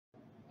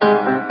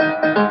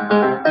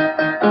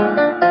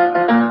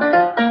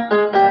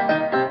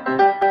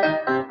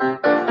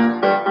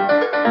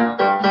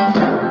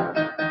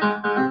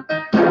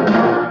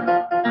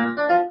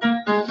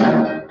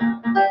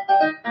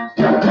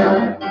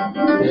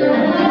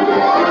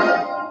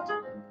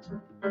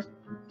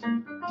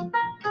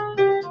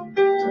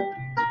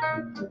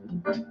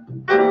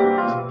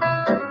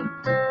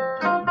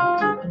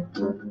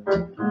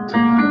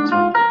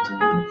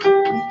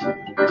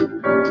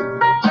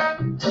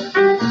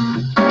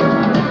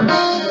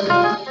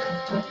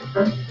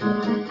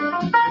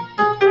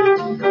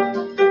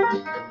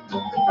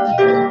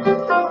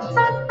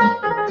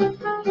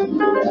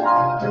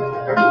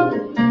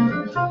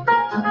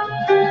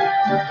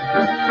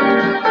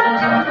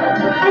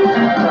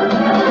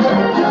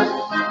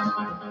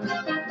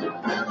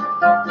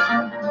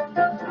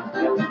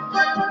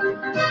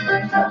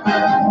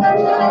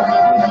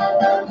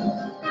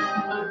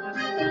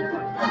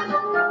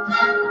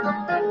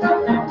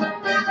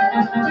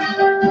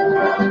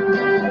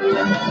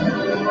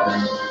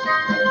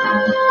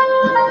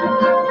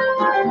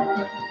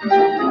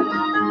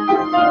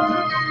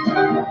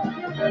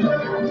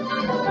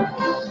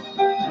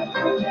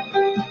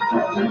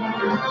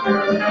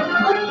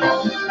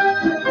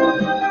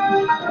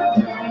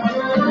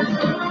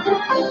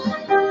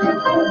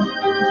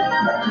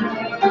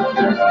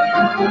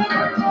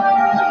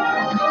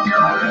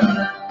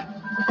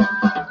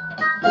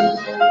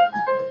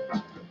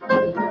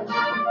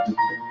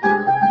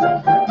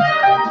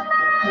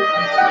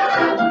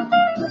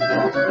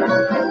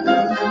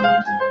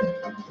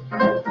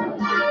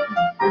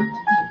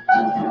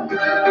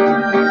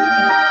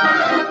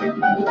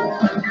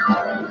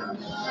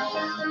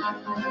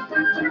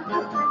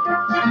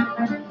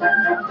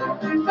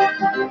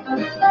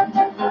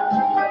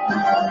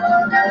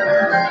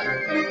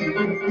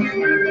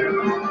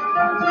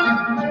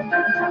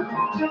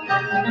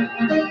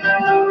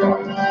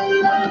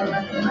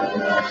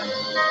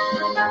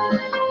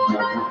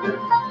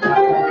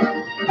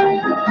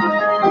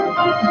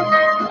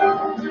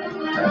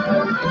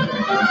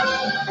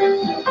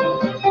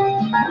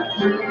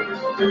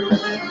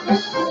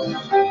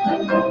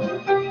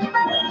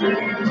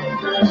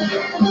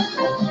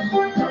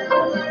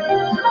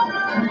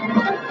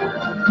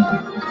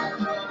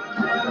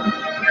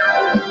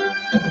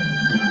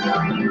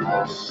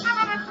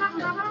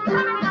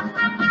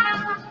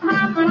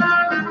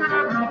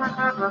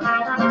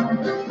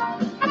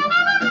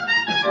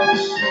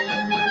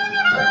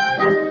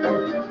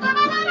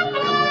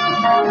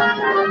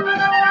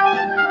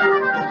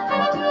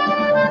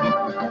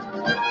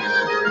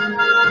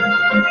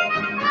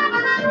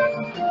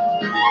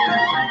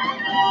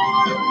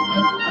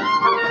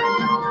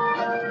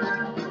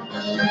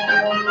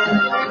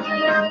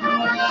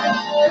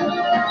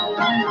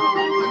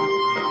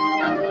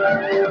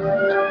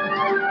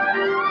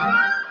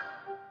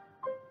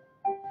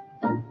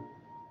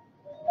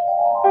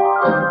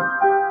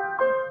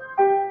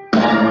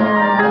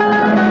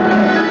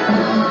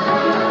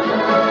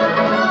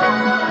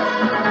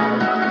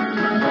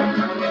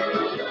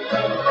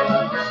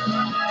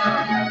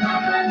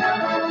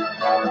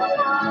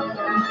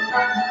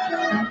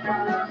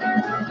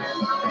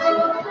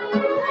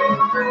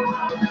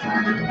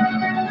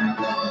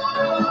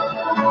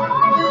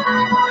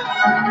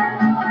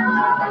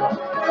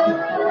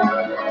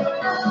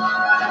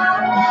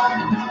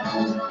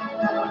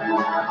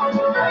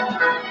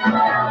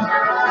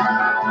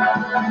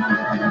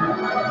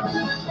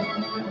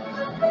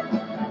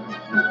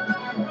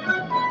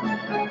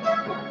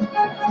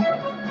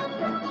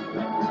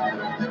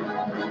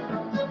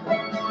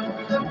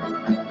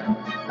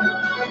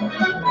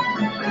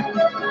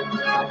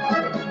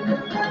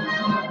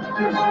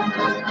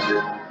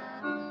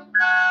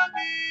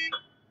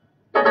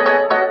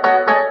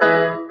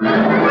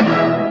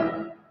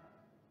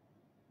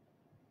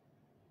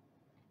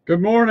Good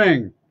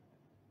morning.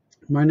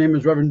 My name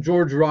is Reverend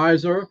George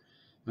Reiser.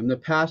 I'm the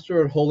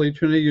pastor at Holy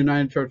Trinity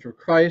United Church of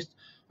Christ.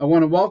 I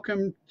want to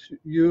welcome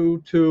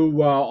you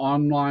to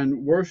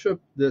online worship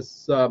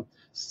this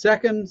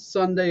second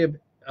Sunday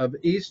of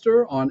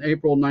Easter on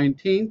April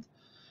 19th.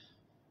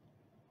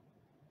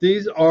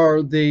 These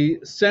are the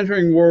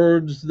centering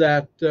words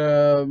that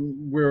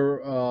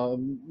we're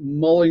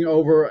mulling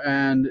over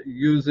and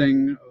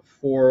using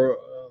for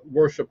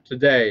worship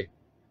today.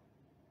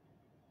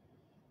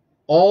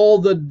 All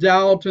the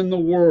doubt in the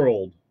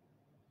world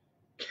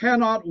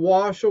cannot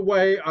wash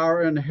away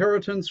our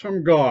inheritance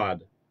from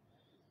God,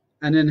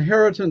 an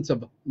inheritance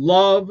of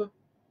love,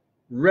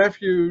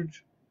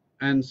 refuge,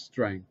 and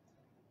strength.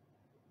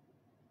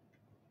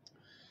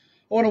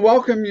 I want to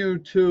welcome you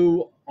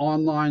to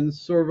online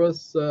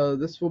service.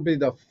 This will be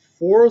the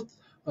fourth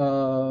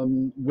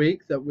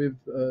week that we've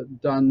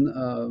done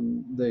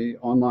the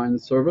online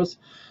service.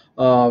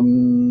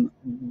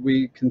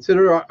 We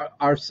consider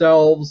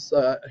ourselves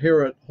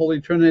here at Holy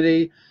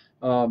Trinity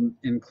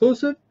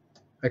inclusive,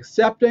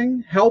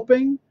 accepting,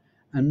 helping,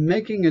 and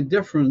making a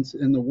difference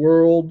in the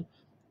world,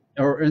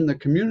 or in the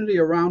community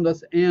around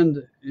us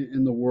and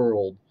in the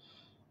world.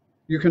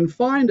 You can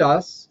find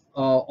us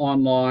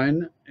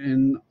online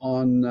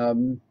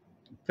on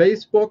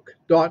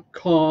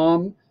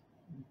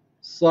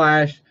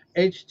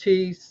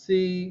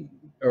facebook.com/HTC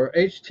or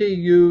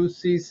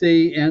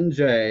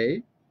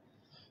HTUCCNJ,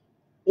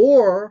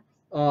 or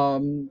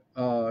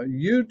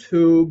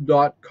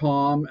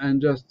youtube.com,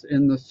 and just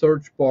in the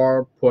search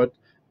bar put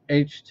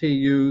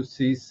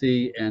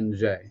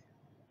HTUCCNJ.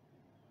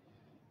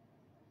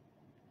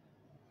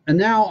 And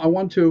now I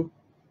want to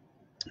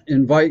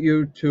invite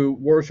you to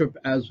worship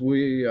as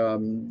we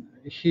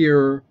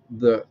hear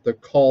the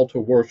call to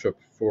worship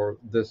for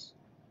this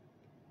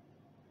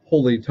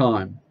holy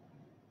time.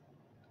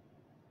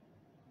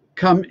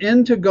 Come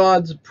into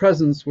God's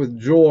presence with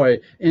joy.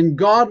 In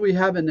God we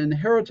have an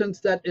inheritance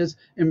that is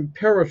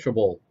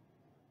imperishable.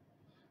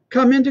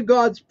 Come into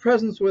God's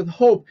presence with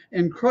hope.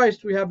 In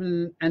Christ we have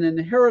an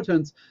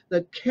inheritance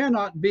that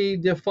cannot be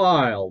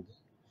defiled.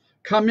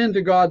 Come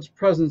into God's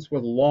presence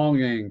with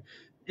longing.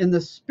 In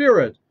the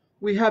Spirit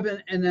we have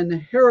an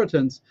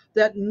inheritance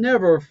that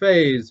never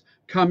fades.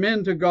 Come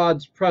into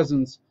God's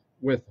presence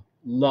with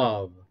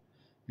love.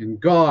 In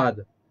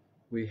God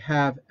we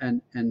have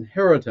an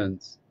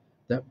inheritance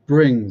that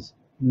brings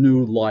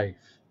new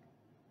life.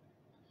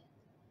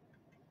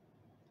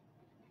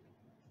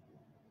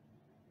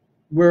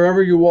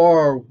 Wherever you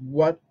are,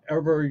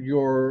 whatever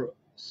your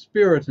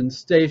spirit and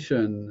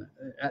station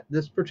at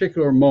this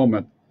particular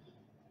moment,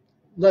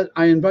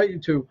 I invite you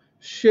to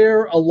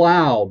share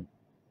aloud,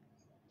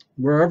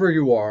 wherever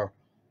you are,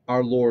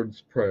 our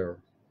Lord's Prayer.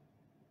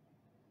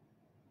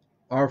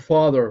 Our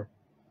Father,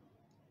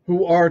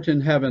 who art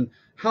in heaven,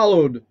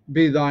 hallowed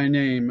be thy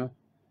name.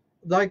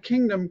 Thy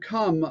kingdom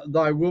come,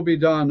 thy will be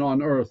done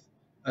on earth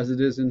as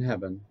it is in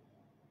heaven.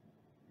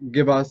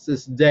 Give us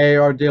this day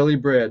our daily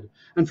bread,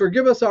 and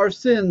forgive us our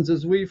sins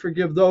as we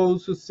forgive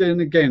those who sin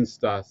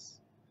against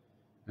us.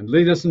 And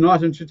lead us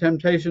not into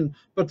temptation,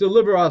 but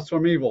deliver us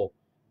from evil.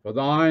 For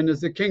thine is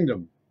the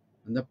kingdom,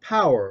 and the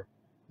power,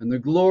 and the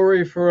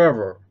glory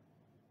forever.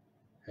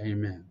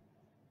 Amen.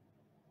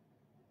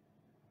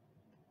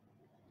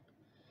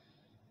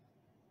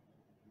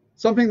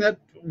 Something that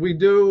we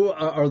do,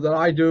 or that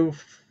I do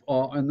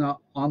in the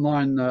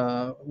online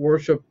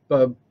worship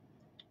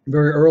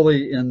very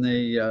early in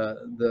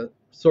the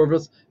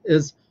service,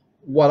 is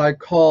what I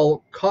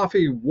call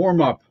coffee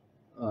warm-up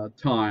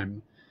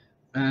time,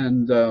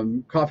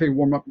 and coffee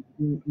warm-up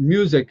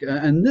music.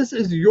 And this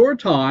is your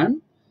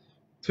time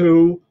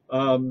to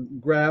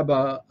grab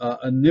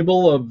a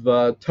nibble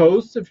of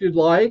toast if you'd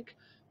like,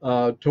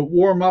 to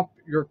warm up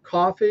your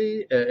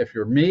coffee. If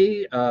you're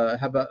me,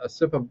 have a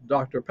sip of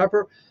Dr.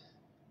 Pepper.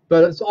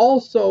 But it's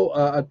also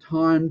a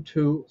time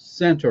to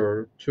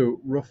center,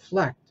 to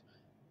reflect,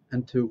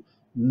 and to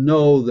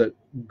know that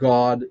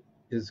God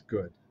is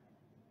good.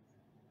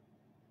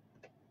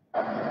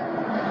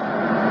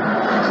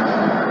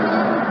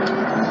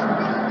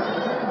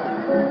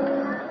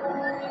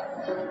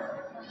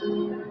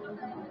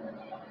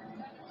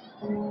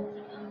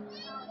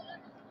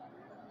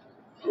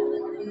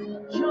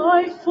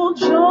 Joyful,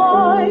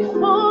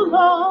 joyful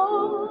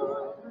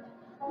Lord,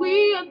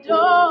 we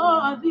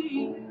adore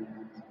thee.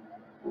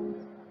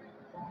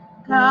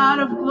 God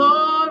of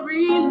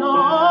glory,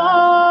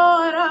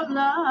 Lord of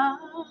love.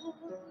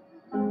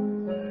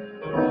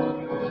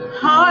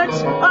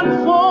 Hearts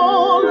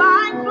unfold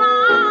like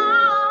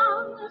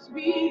flowers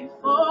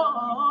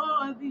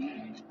before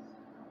thee.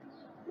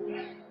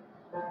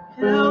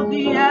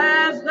 Healthy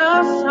as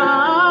the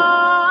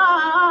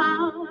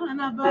sun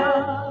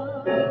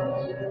above.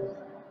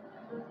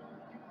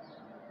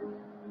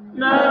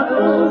 Now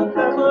the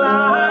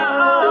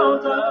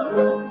clouds of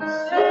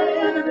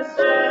sin and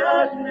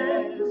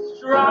sadness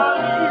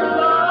drive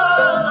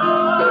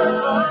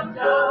on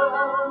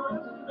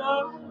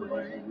down the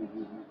way.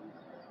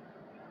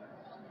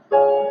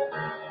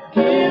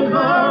 Give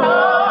her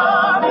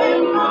up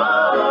in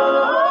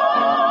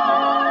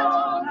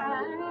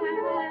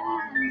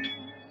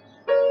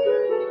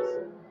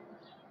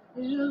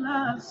fill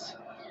us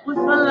with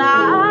the light.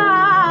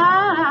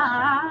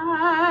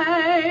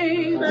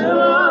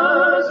 Fill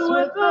us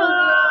with the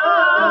light.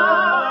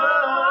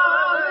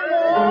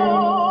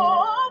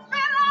 Oh,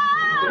 fill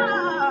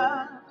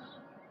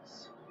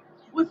us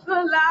with the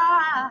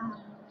light.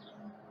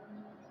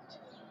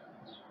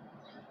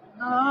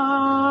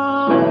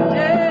 Oh,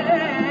 day.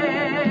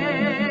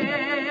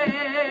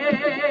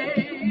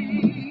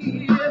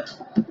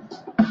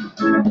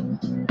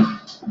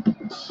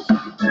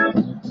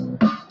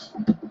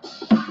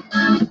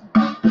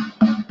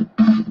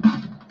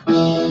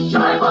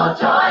 Joyful,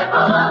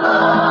 joyful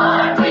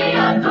Lord, we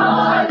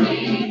adore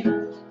thee.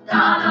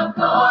 God of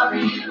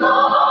glory,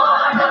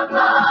 Lord of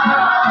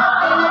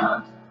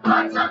love.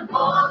 Hearts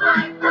unfold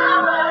like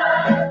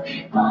flowers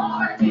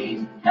before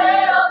thee.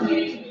 Hail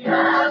thee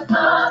as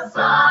the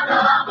sun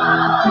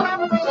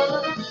above.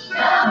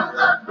 Down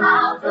the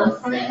clouds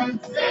of sin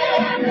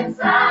and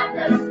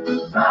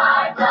sadness.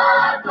 Drive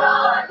the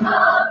Lord,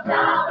 come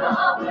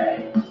down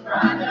away.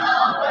 Drive it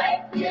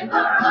away, give her a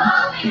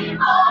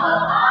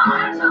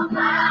heart of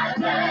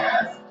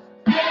gladness.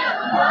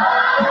 Fill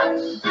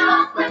us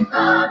just with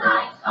the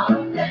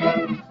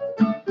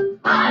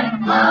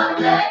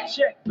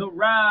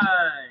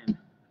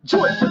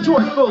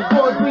Joyful,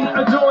 Lord, we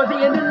adore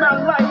thee, and in my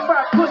life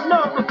I put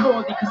none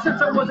before thee. Cause since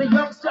I was a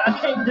youngster, I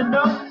came to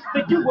know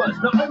that you was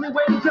the only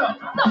way to go.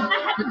 So I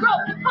had to grow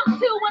and come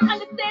to an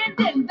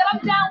understanding that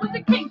I'm down with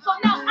the king. So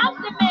now I'm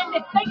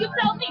demanding that you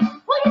tell me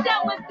who you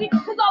down with, see?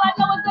 Cause all I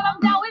know is that I'm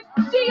down with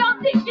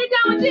G.O.D. You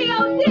down with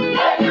G.O.D.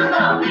 Yeah, you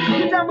know me.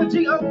 You down with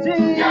G.O.D.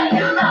 Yeah,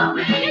 you know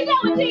me. You down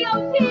with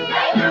G.O.D.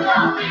 Yeah, you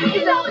know me.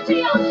 You down with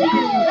G.O.D.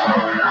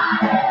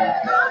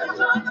 Everybody,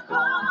 join the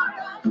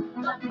chorus,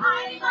 the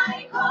mighty,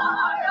 mighty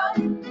chorus,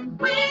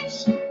 which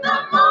the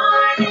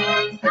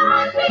morning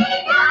sun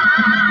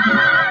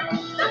began.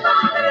 The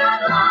Father of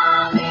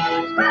love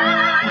is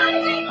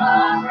rising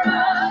over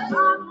us.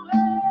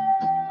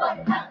 What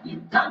have you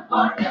done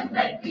for him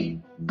lately?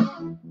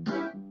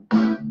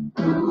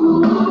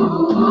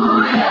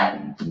 Ooh, yeah.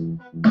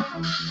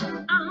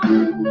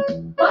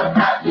 What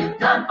have you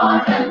done for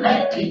him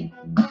lately?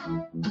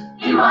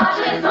 He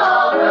watches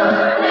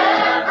over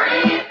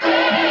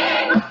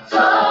everything,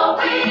 so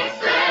we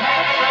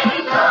sing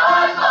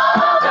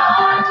joyful,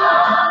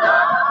 joyful,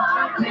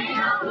 Lord, we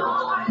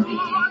adore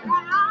thee,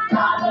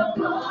 God of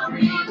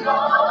glory,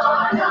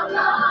 Lord of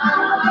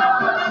love.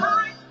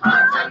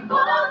 Hearts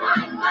unfold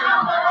like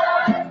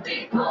flowers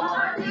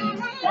before thee,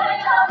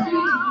 hail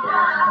thee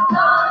as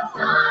the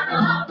Son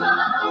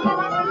above.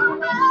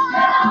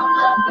 Help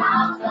the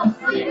clouds of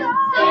sin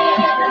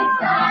and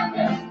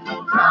sadness.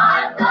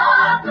 Drive the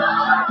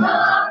dark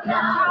of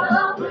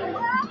doubt away.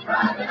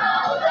 Drive it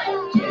away.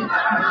 Give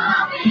her a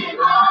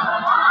belong.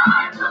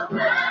 Hearts of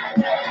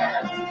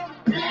gladness.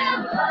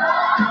 Fill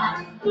us.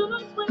 Fill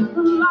us with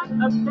the light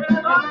of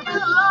heaven.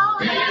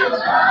 Fill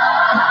us.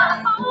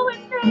 Oh, we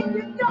thank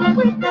you, God.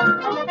 We thank you,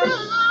 God.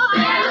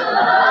 Fill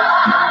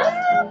us.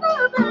 Fill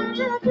us with the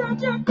light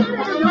of heaven.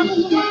 Fill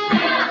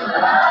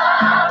us.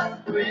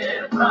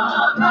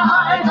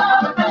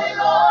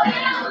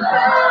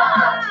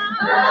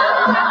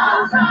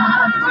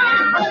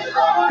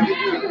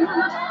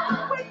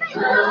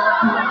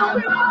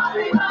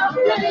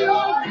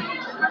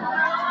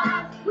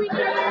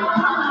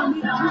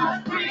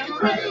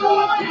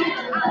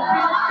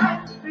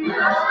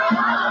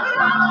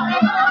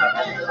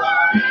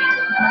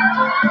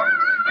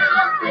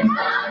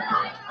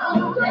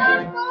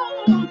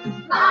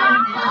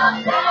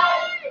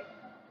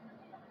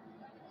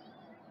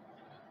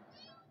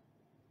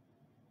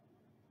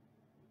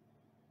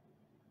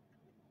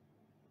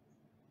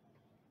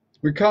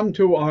 We come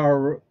to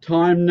our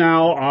time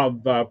now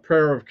of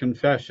prayer of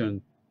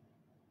confession.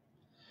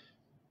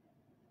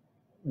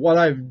 What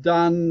I've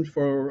done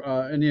for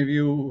any of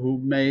you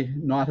who may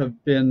not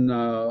have been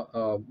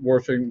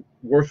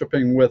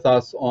worshiping with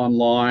us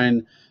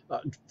online,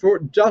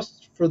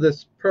 just for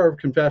this prayer of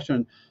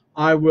confession,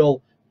 I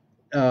will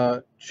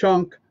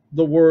chunk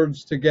the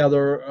words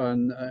together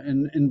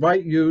and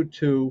invite you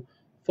to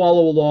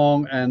follow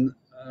along and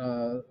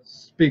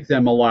speak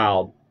them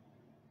aloud.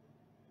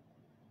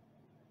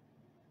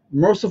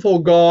 Merciful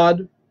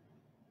God,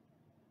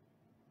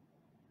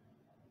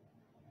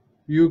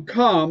 you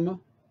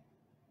come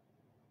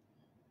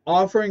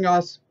offering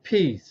us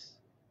peace,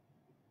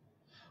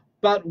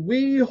 but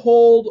we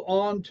hold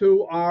on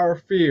to our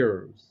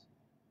fears.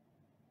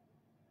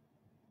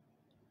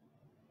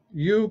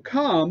 You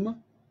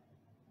come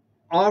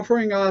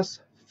offering us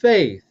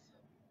faith,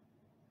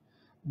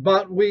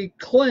 but we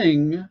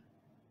cling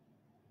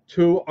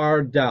to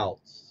our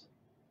doubts.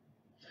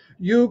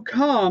 You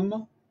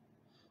come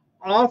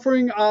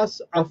offering us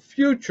a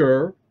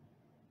future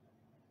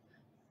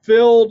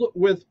filled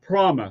with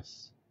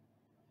promise,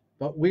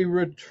 but we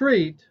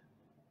retreat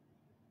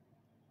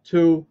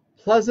to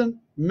pleasant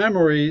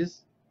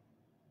memories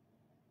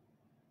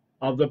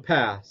of the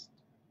past.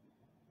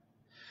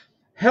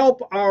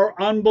 Help our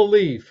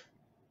unbelief,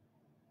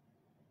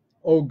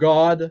 O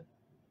God,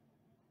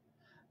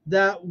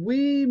 that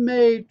we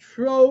may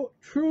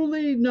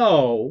truly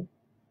know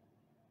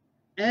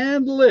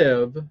and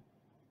live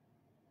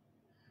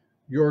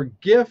your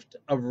gift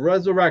of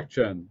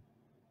resurrection.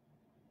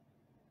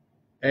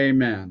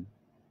 Amen.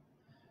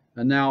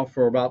 And now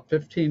for about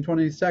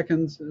 15-20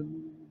 seconds,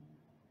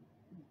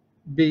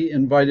 be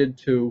invited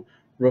to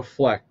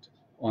reflect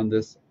on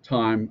this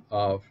time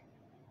of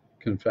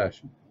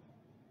confession.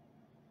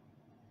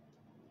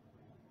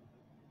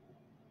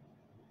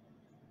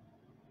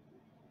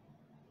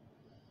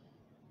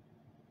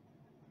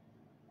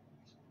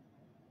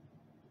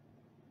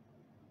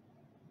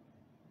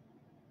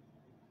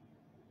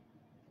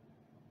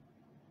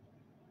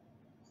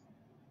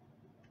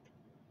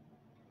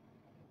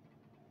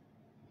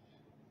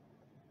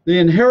 The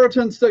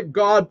inheritance that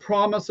God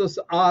promises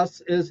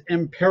us is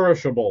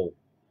imperishable,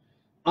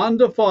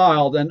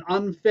 undefiled, and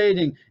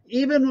unfading.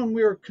 Even when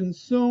we are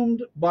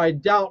consumed by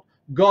doubt,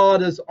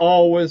 God is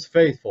always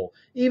faithful.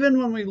 Even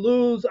when we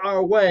lose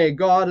our way,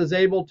 God is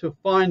able to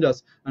find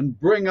us and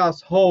bring us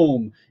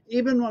home.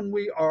 Even when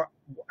we are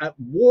at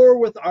war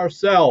with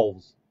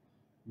ourselves,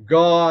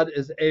 God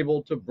is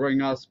able to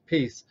bring us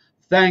peace.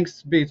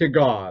 Thanks be to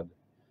God.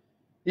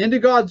 Into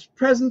God's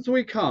presence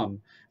we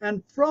come,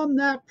 and from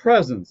that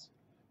presence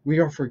we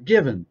are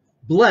forgiven,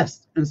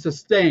 blessed and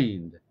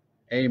sustained.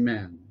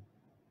 Amen.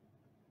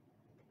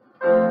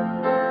 Thank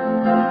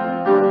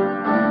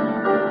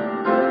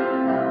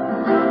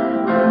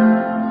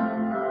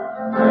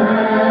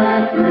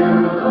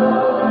you,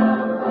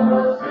 Lord,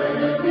 for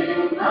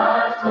saving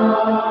my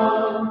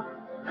soul.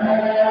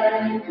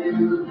 Thank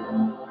you,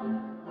 Lord,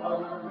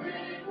 for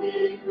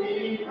making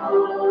me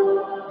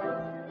whole.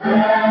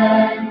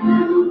 Thank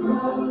you,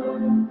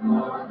 Lord,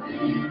 for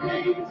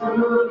giving to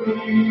me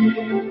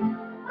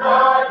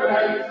thy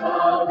great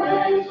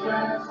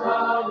salvation, so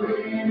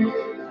rich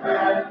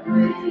and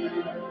free.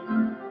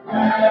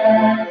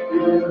 Thank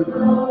you,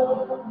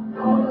 Lord,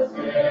 for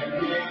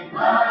saving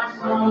my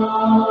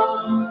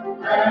soul.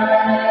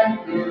 Thank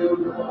you,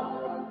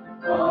 Lord,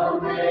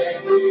 for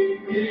making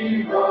me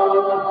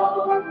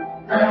whole.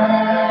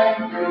 Thank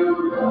you,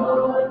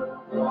 Lord,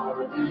 for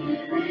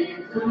giving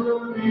to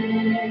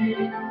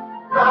me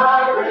thy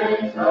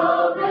great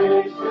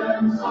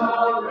salvation, so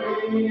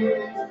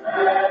rich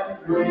and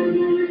free.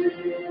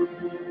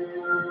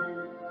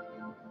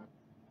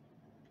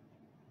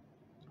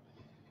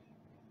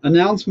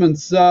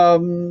 Announcements.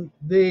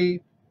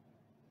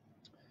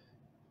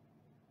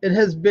 It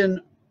has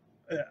been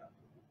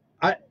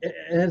it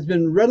has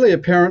been readily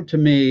apparent to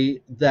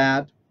me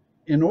that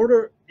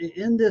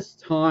in this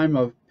time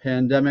of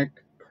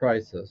pandemic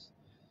crisis,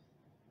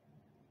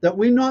 that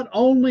we not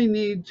only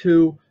need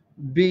to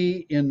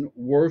be in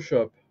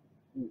worship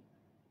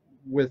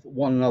with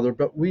one another,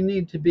 but we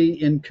need to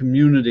be in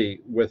community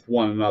with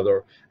one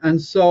another.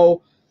 And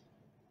so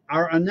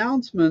our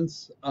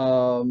announcements,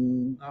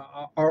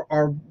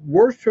 our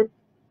worship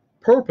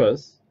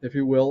purpose, if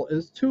you will,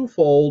 is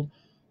twofold: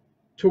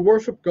 to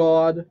worship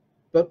God,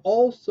 but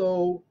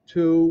also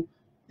to,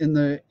 in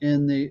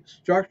the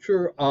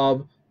structure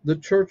of the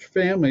church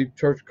family,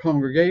 church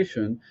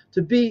congregation,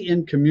 to be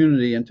in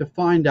community and to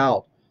find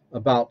out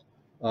about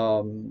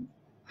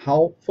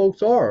how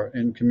folks are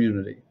in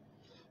community.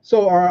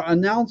 So our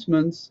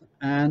announcements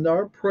and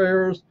our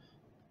prayers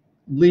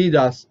lead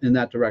us in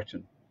that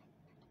direction.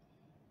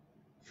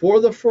 For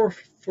the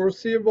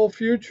foreseeable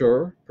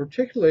future,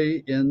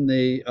 particularly in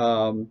the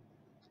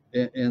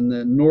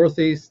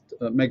Northeast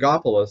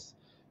megapolis,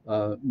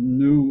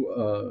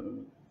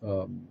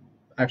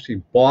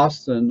 actually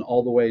Boston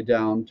all the way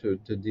down to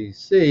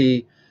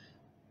DC,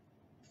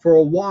 for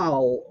a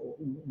while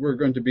we're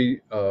going to be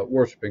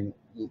worshiping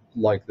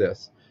like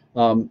this.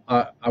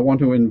 I want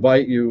to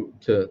invite you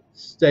to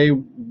stay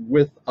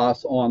with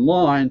us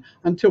online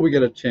until we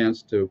get a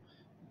chance to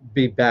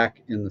be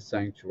back in the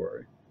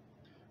sanctuary.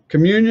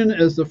 Communion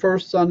is the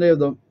first Sunday of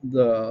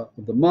the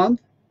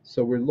month,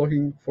 so we're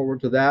looking forward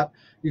to that.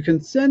 You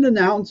can send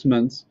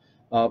announcements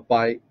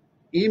by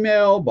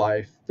email,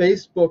 by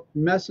Facebook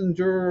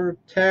Messenger,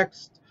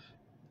 text.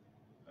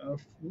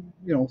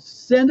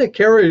 Send a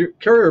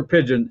carrier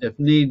pigeon if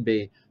need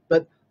be,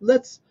 but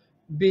let's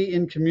be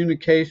in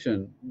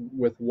communication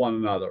with one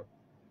another.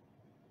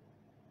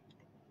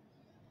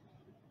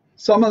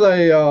 Some of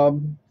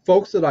the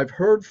folks that I've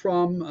heard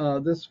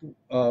from this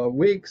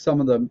week, some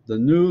of the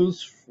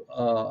news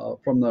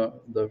from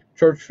the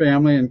church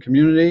family and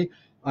community.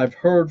 I've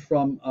heard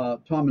from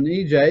Tom and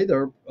EJ.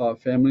 Their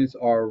families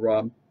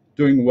are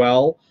doing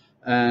well,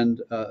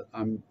 and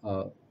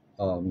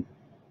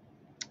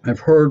I've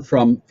heard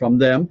from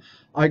them.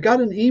 I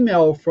got an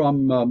email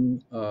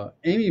from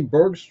Amy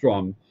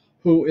Bergstrom,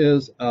 who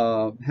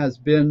has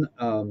been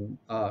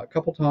a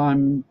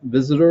couple-time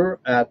visitor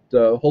at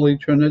Holy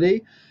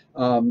Trinity,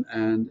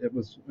 and it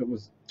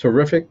was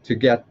terrific to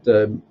get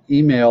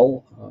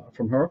email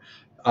from her.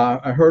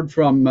 I heard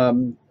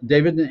from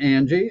David and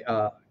Angie.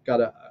 Got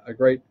a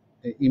great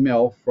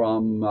email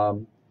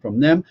from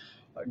them.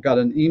 I got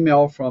an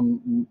email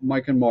from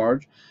Mike and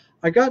Marge.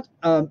 I got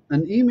an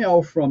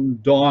email from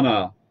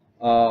Donna,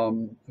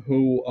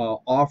 who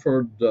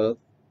offered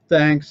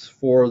thanks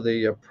for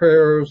the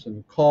prayers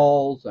and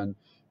calls and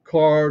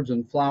cards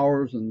and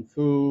flowers and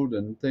food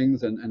and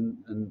things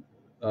and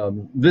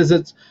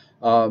visits,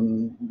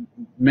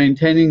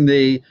 maintaining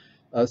the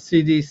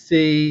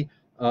CDC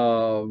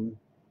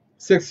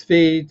 6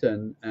 feet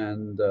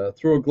and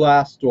through a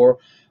glass door.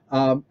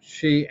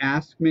 She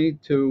asked me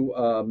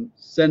to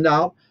send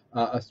out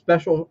a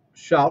special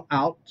shout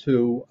out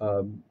to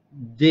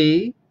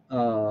Dee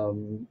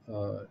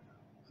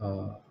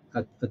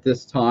at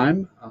this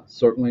time.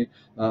 Certainly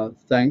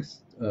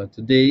thanks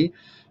to Dee.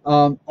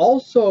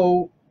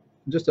 Also,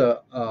 just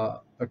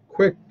a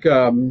quick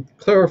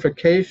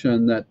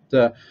clarification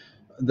that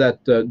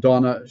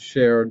Donna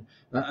shared,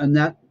 and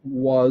that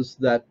was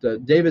that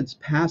David's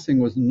passing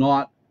was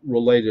not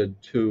related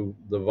to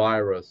the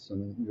virus,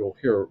 and you'll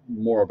hear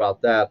more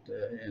about that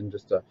in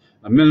just a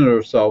minute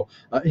or so.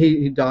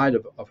 He died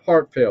of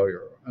heart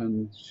failure,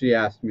 and she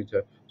asked me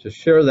to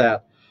share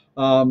that.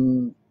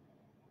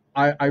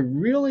 I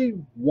really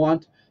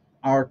want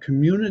our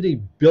community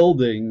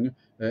building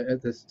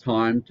at this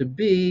time to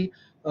be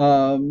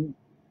a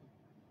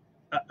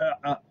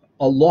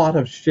lot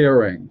of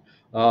sharing.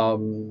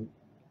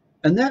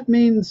 And that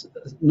means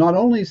not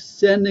only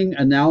sending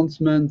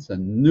announcements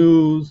and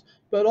news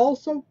but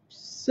also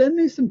send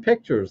me some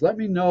pictures. Let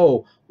me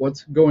know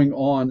what's going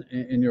on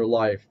in your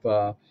life.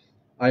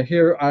 I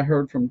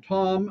heard from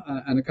Tom,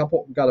 and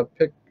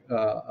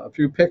a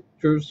few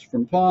pictures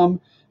from Tom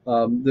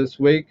this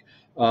week.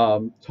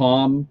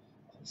 Tom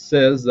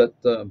says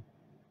that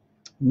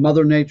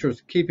Mother Nature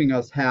is keeping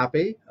us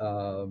happy,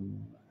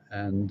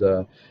 and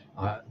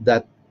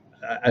that,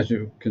 as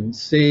you can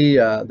see,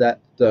 that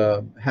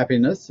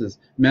happiness is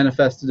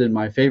manifested in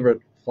my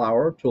favorite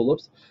flower,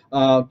 tulips.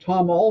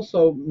 Tom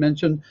also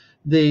mentioned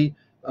the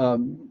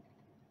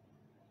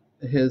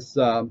his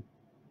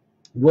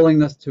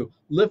willingness to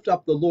lift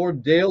up the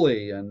Lord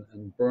daily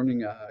and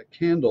burning a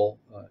candle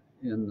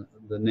in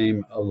the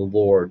name of the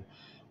Lord.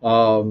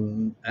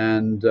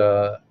 And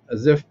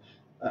as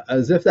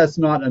if that's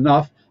not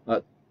enough,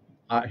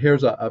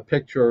 here's a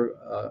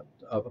picture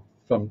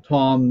from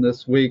Tom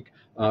this week,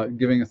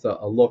 giving us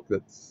a look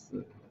that's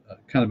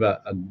kind of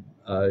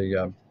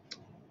a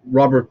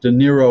Robert De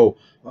Niro,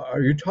 "Are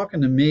you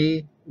talking to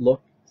me?"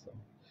 look. So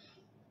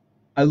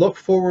I look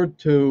forward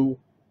to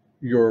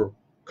your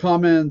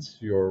comments,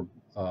 your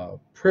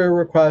prayer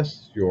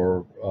requests,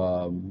 your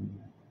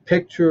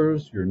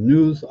pictures, your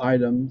news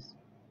items.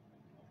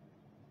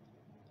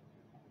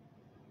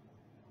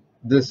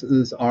 This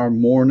is our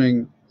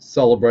morning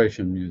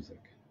celebration music.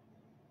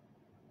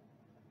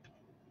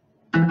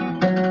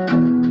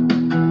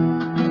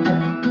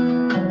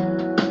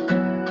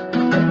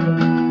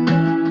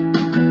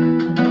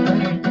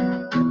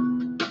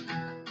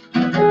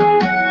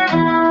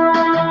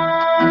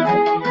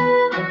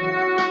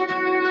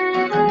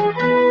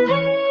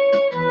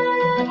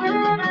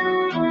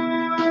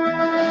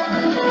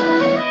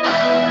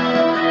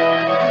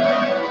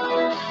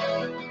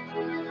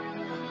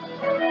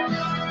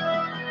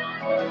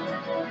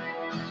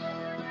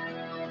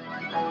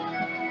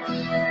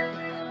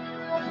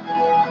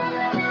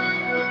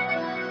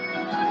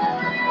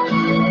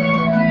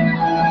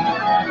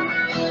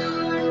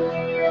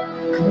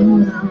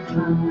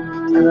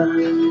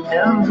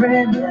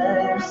 Every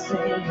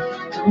blessing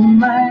to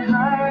my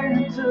heart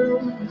to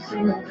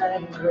sing thy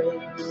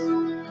grace.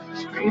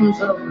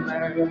 Streams of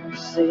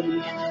mercy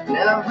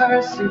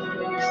never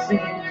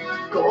ceasing,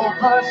 go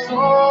for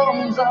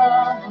songs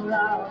of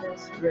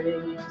loudest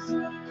praise.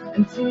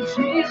 And teach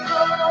me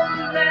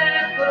some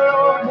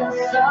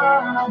melodious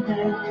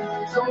sonnet,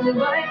 sung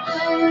by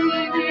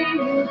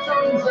flaming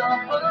tongues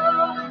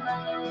above.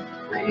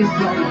 Raise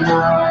the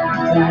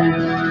mountain,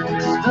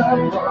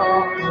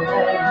 stubborn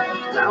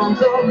head,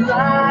 sounds of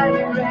thy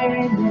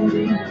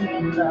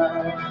radiating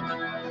love.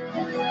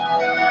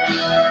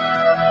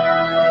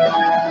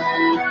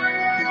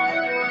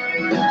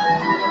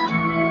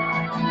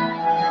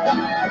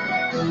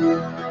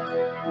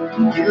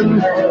 You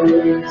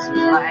raise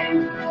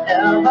mine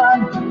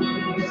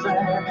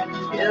Ebenezer,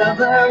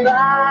 ever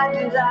I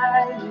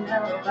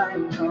ever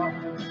known.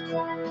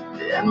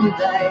 And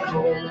I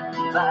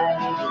hope by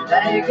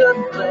thy good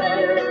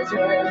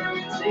pleasure,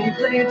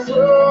 safely to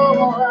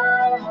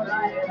arrive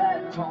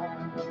at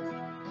home.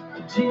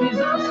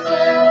 Jesus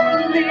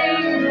sent me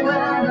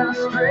when a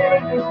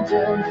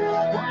stranger,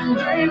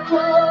 wandering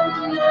from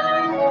the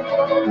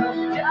throne of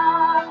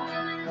God.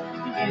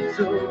 He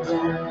to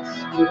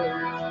rescue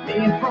me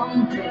from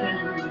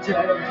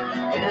danger,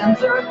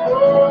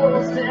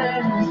 interposed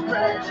in his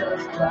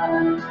precious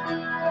blood.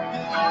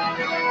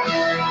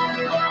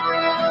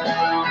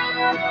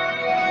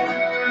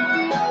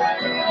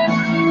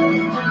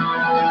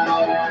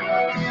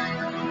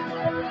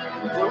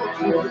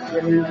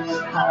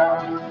 How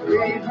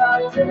brave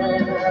our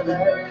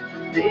tether,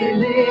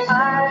 daily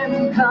I'm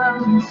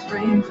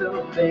constrained to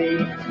obey.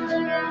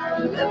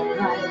 Let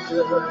thy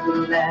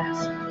goodness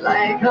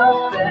like a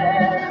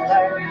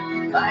feather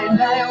bind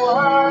thy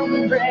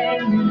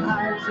wandering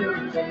heart to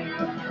faith.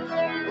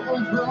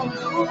 From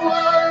to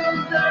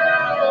wonder,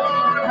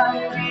 Lord, I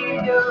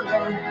feel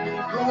it.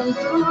 From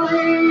to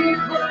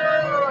reap,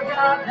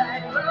 God, thy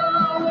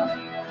love.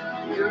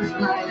 Here's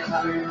my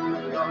heart,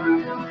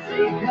 Lord,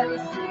 take and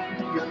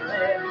seal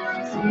it,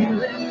 seal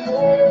it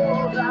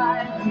for thy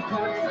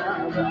courts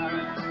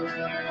above.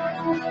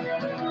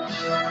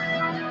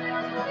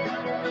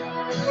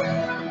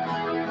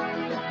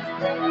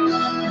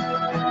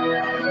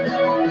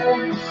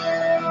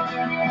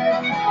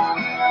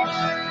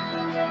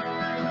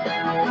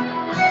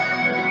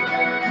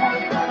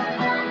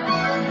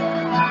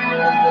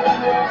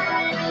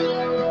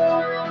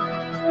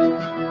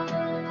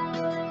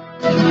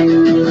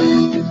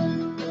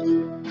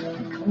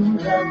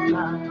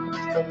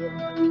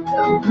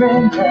 Every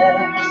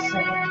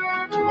blessing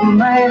to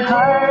my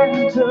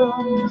heart to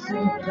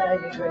sing thy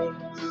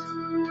grace.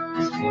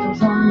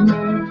 Streams of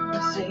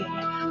mercy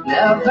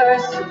never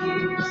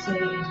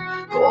ceasing,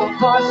 go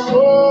for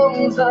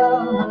songs of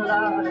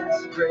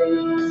loudest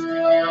praise.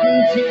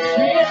 And teach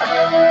me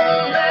some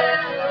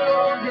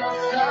melodious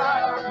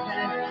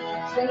sonnet,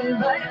 sing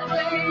by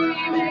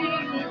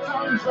flaming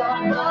tongues of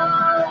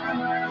love.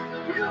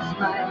 Here's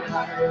my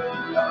heart,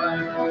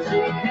 Lord,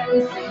 take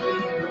and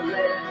seal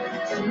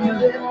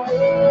it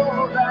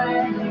for thy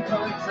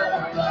courts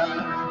above.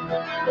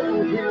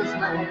 Oh, here's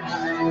my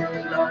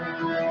heart, Lord,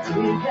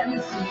 take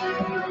and see,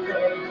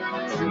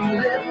 Lord, see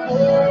it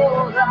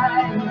for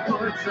thy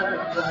courts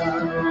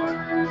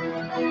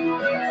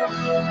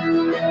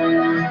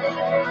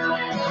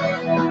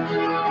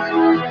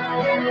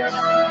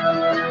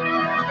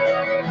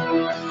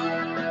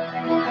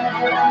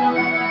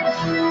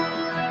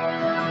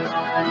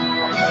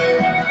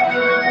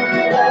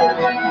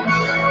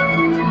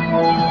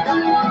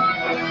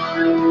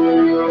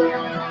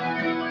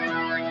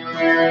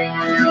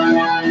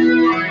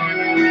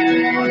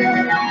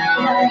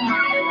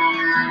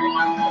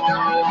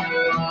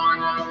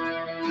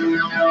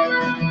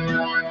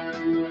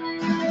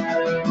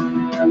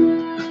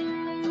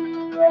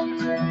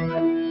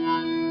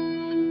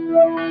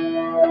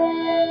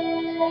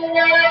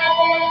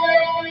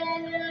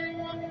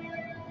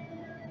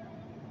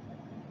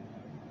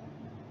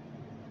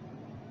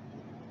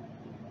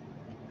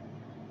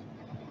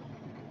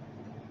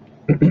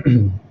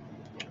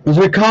As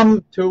we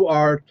come to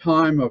our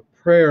time of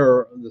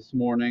prayer this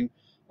morning,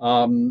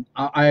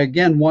 I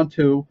again want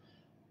to,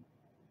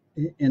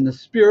 in the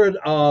spirit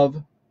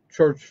of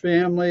church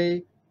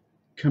family,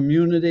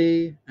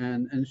 community,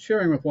 and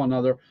sharing with one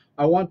another,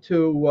 I want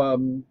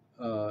to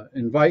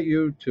invite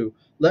you to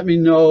let me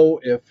know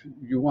if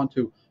you want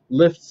to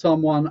lift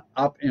someone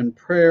up in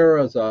prayer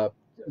as a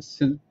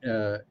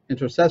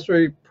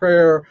intercessory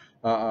prayer,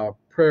 a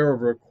prayer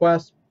of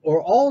request,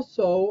 or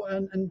also,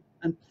 and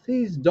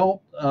please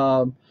don't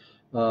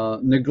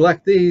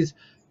neglect these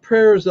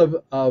prayers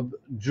of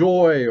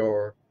joy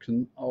or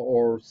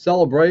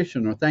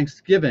celebration or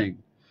thanksgiving.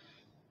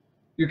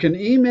 You can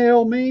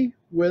email me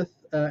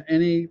with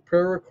any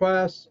prayer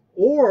requests,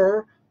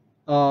 or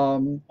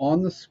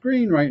on the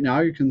screen right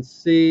now you can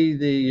see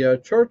the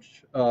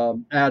church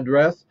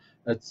address.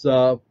 It's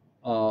box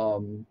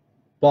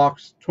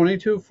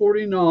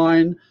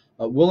 2249,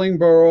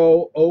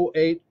 Willingboro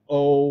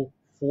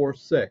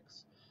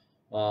 08046.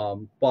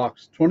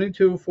 Box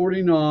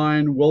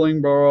 2249,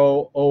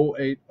 Willingboro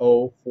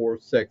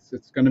 08046.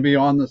 It's going to be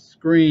on the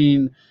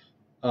screen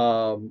 3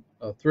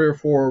 or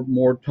 4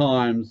 more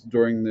times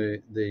during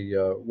the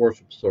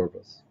worship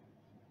service.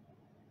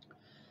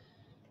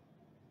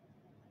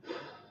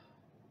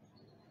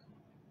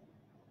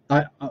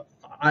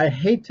 I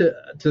hate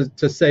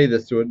to say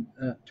this,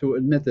 to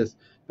admit this,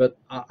 but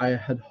I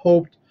had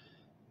hoped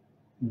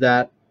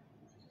that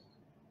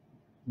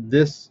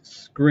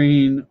this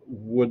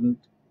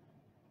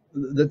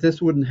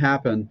wouldn't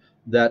happen,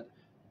 that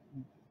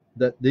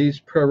these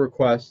prayer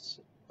requests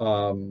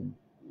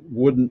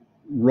wouldn't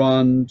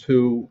run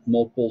to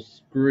multiple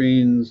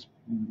screens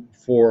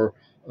for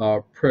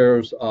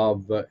prayers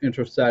of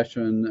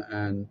intercession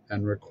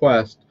and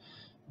request.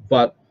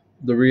 But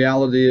the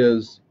reality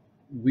is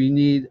we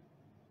need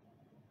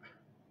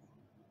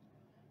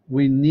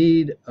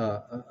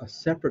a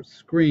separate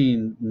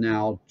screen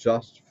now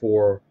just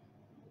for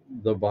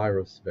the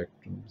virus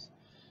victims.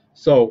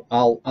 So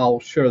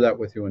I'll share that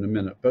with you in a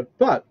minute. But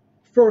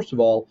first of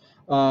all,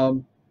 I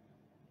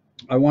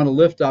want to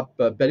lift up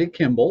Betty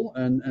Kimball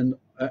and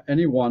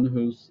anyone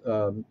who's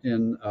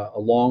in a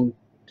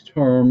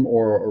long-term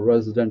or a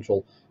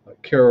residential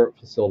care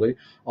facility.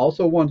 I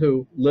also want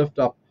to lift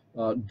up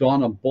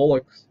Donna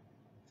Bullock's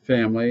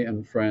family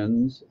and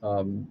friends.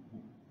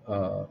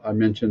 I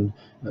mentioned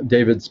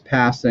David's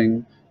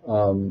passing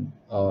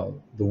the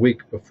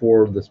week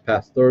before this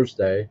past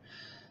Thursday,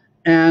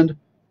 and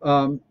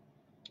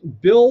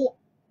Bill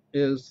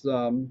was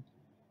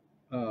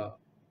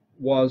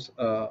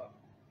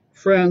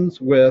friends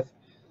with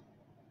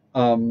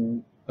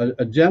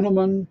a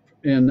gentleman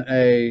in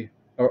a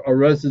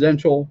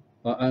residential,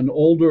 an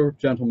older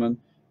gentleman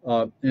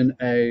in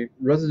a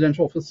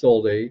residential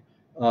facility,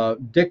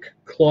 Dick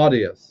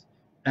Claudius.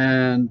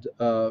 And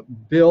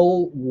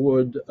Bill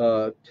would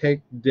take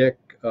Dick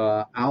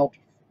out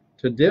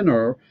to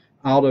dinner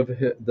out of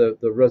the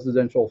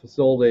residential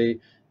facility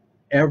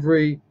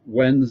every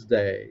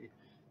Wednesday.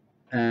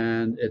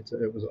 And it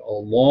was a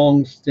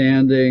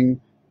long-standing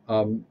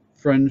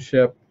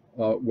friendship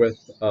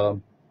with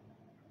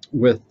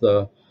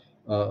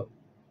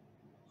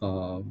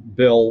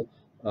Bill,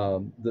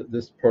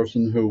 this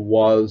person who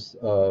was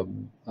a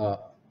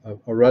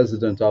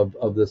resident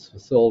of this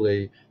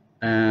facility,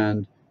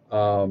 and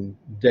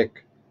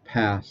Dick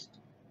passed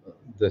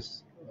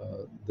this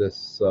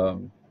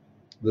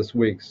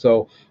week.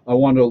 So I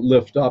want to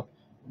lift up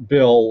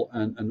Bill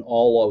and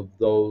all of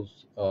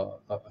those,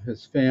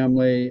 his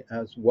family,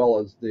 as well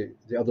as the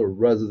other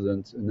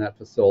residents in that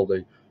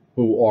facility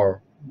who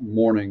are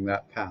mourning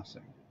that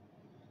passing.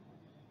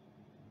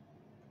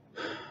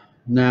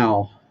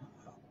 Now,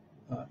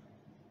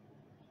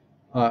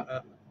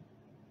 as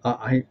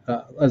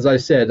I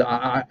said,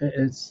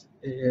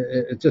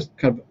 it just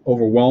kind of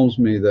overwhelms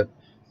me that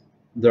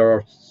there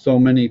are so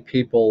many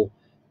people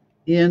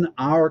in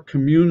our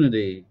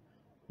community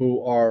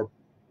who are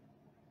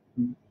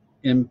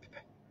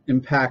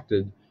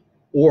impacted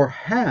or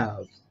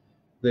have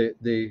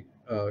the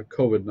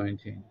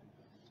COVID-19.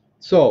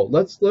 So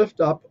let's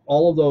lift up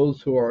all of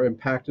those who are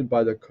impacted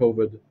by the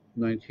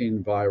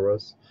COVID-19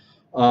 virus.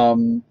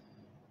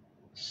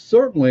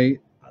 Certainly,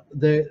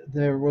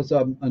 there was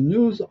a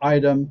news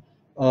item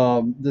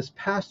this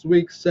past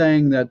week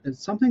saying that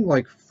it's something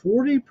like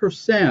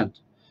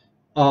 40%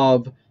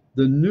 of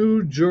the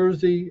New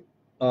Jersey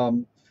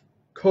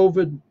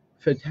COVID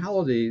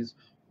fatalities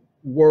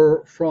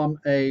were from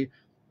a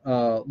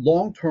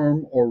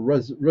long-term or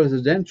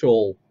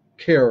residential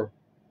care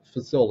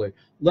facility.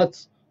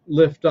 Let's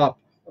lift up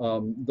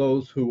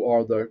those who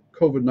are the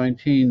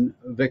COVID-19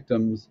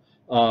 victims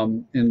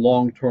in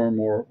long-term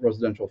or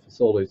residential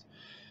facilities.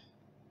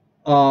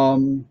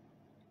 Um,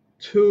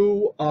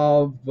 two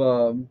of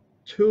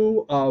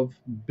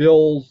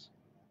Bill's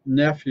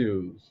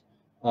nephews,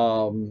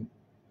 Bill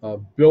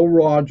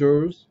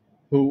Rogers,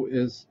 who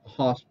is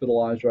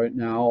hospitalized right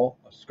now,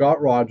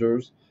 Scott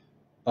Rogers.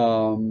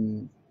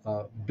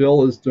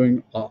 Bill is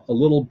doing a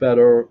little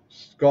better.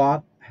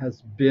 Scott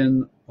has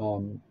been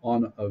on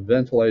a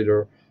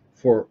ventilator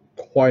for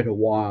quite a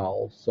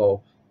while,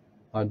 so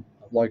I'd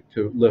like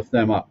to lift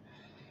them up.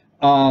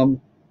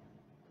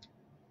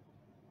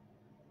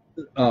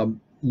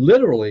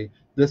 Literally,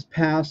 this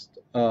past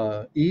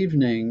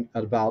evening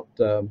at about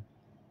 10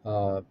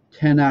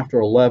 after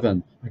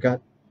 11, I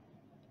got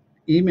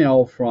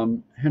email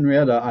from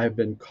Henrietta. I have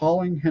been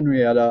calling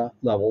Henrietta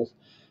Levels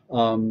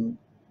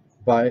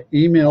by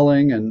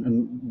emailing,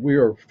 and we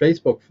are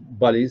Facebook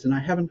buddies, and I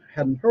hadn't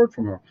heard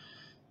from her.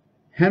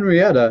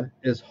 Henrietta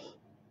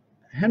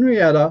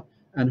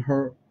and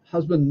her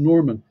husband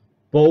Norman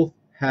both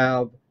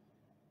have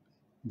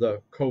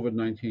the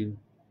COVID-19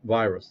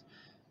 virus.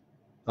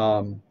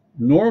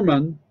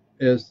 Norman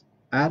is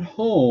at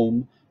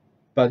home,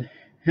 but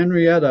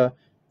Henrietta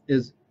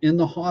is in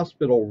the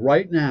hospital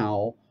right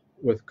now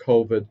with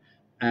COVID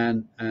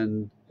and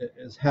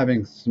is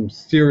having some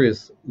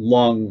serious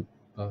lung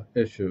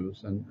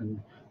issues.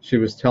 And she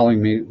was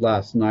telling me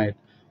last night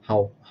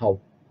how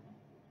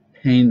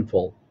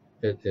painful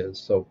it is.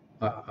 So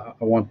I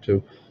want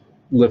to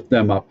lift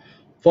them up.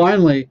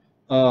 Finally,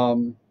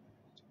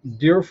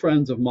 dear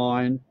friends of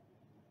mine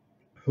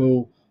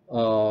who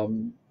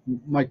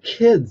my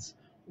kids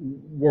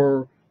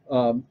were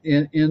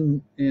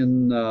in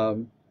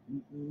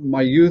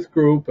my youth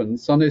group and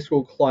Sunday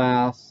school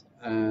class,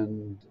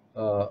 and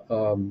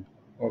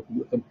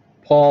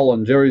Paul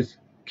and Jerry's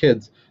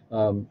kids.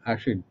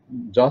 Actually,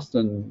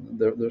 Justin,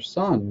 their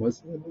son,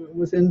 was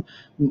in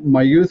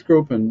my youth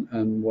group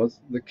and was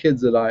the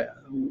kids that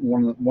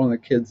one of the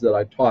kids that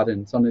I taught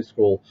in Sunday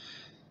school.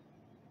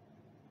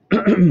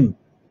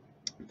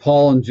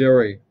 Paul and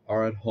Jerry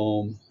are at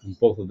home, and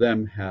both of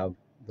them have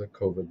the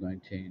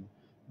COVID-19,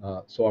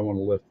 so I want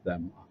to lift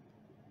them up.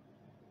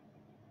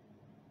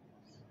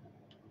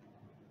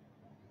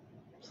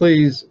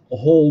 Please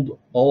hold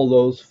all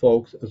those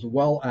folks, as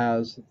well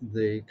as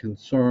the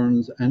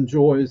concerns and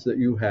joys that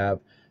you have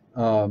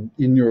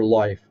in your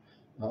life.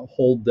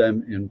 Hold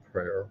them in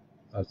prayer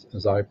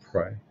as I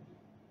pray.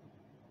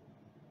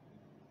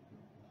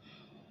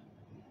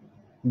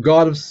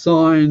 God of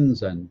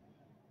signs and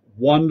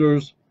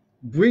wonders,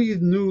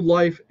 breathe new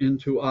life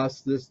into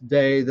us this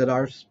day, that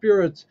our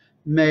spirits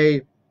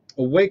may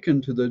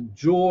awaken to the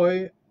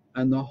joy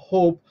and the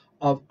hope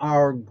of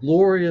our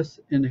glorious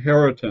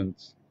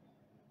inheritance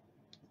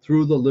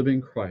through the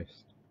living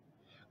Christ.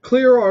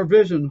 Clear our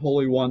vision,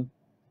 Holy One,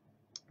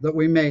 that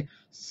we may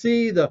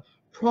see the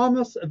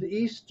promise of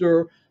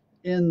Easter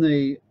in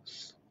the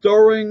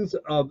stirrings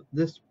of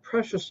this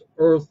precious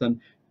earth and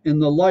in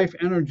the life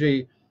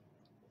energy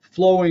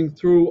flowing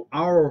through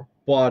our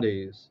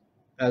bodies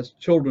as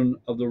children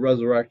of the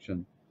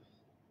resurrection.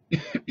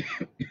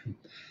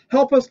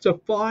 Help us to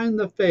find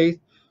the faith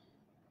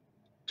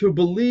to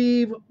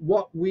believe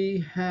what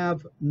we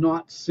have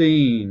not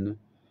seen,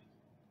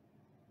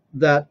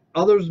 that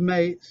others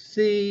may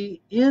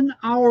see in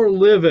our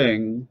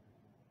living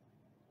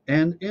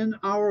and in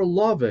our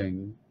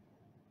loving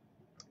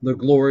the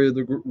glory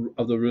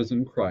of the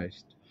risen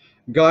Christ.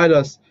 Guide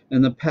us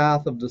in the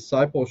path of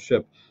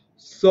discipleship,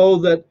 so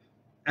that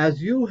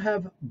as you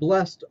have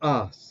blessed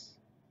us,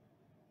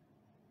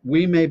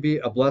 we may be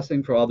a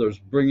blessing for others,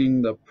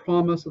 bringing the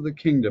promise of the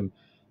kingdom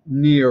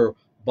near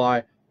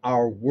by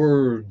our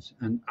words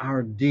and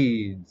our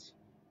deeds.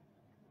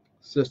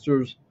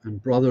 Sisters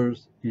and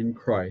brothers in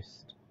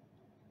Christ,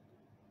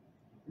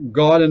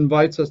 God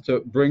invites us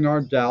to bring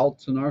our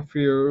doubts and our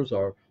fears,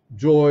 our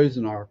joys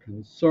and our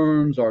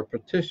concerns, our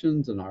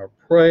petitions and our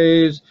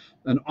praise,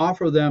 and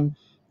offer them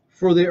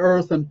for the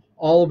earth and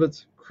all of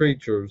its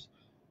creatures.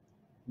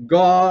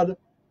 God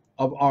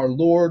of our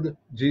Lord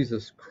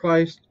Jesus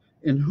Christ,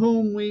 in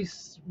whom we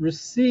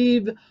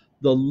receive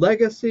the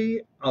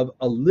legacy of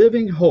a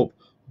living hope,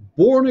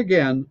 born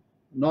again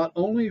not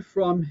only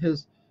from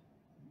his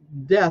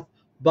death,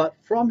 but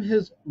from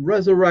his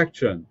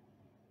resurrection.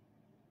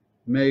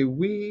 May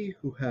we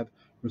who have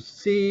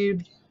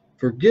received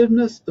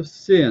forgiveness of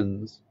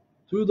sins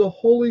through the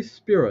Holy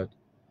Spirit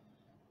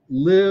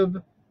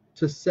live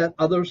to set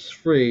others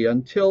free,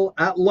 until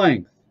at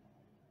length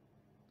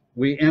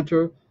we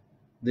enter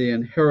the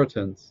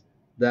inheritance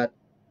that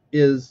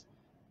is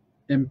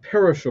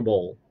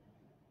imperishable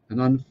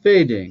and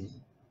unfading,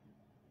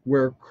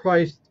 where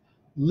Christ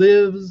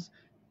lives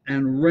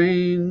and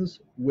reigns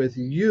with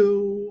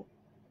you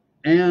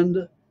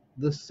and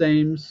the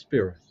same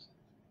Spirit.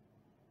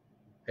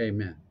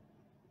 Amen.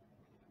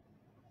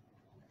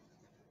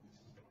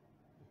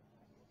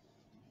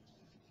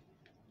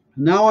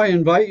 Now I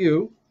invite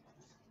you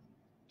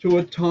to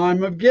a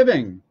time of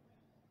giving.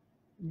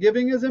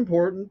 Giving is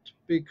important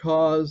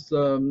because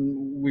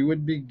we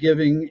would be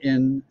giving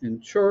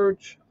in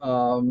church.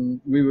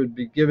 We would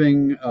be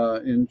giving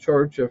in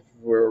church if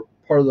we're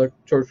part of the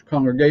church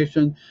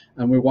congregation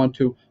and we want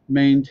to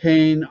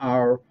maintain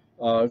our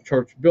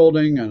church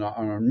building and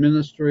our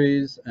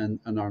ministries and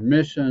our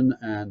mission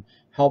and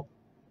help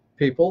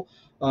people.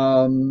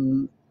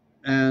 And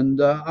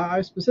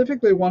I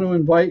specifically want to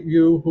invite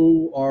you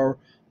who are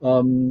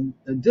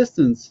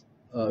distance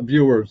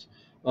viewers.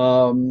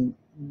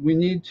 We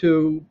need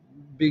to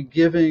be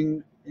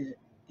giving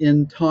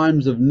in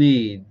times of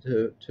need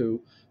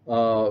to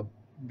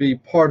be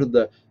part of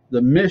the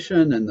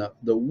mission and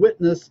the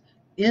witness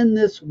in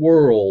this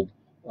world,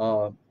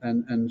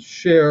 and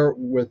share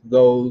with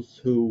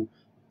those who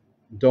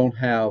don't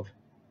have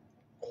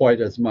quite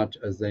as much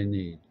as they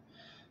need.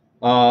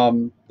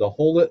 The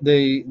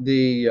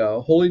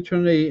Holy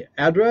Trinity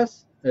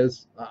address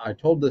is, I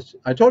told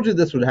you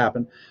this would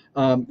happen,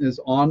 is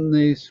on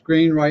the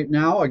screen right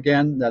now.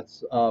 Again,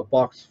 that's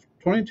box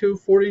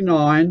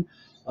 2249,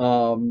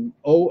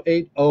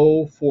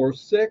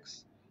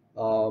 08046,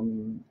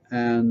 and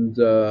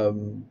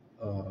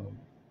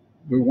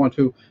we want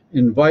to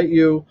invite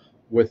you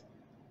with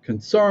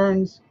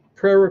concerns,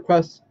 prayer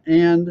requests,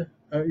 and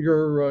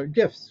your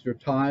gifts, your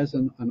tithes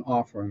and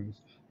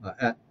offerings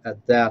at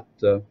that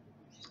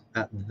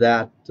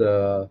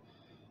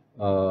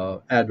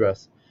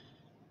address.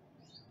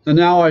 And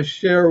now I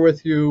share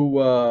with you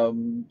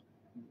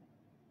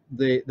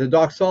the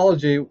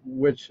doxology,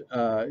 which,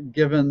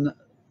 given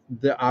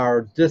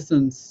our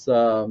distance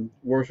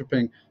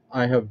worshiping,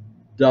 I have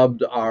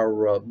dubbed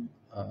our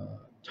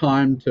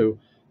time to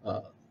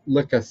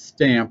lick a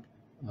stamp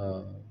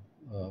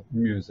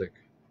music.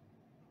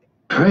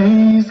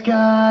 Praise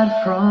God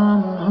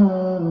from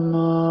whom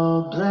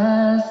all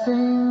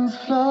blessings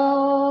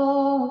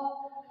flow.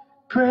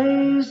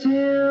 Praise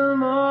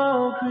Him,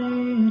 all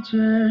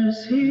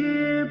creatures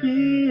here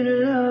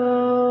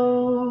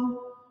below.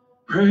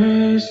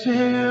 Praise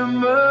Him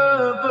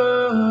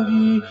above,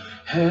 ye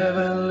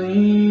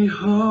heavenly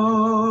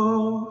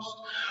host.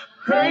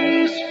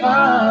 Praise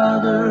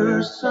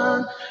Father,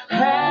 Son,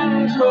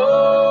 and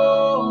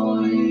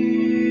Holy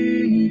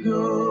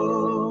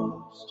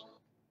Ghost.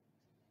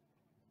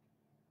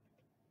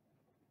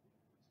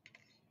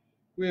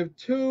 We have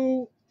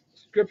two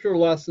scripture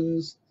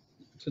lessons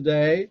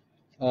today.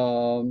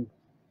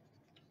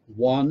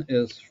 One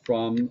is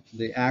from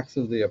the Acts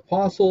of the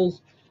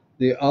Apostles.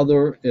 The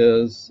other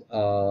is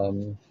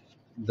the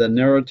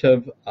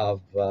narrative of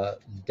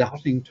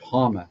doubting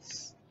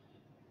Thomas.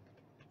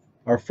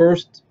 Our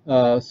first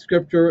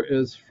scripture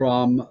is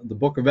from the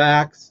book of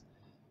Acts,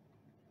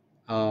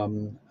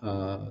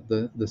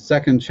 the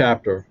second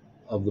chapter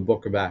of the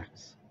book of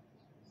Acts.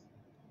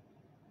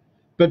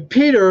 But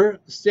Peter,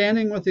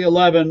 standing with the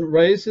 11,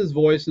 raised his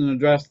voice and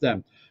addressed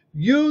them.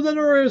 You that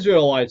are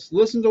Israelites,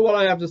 listen to what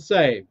I have to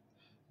say.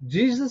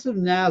 Jesus of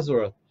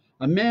Nazareth,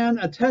 a man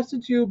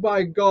attested to you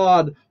by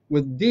God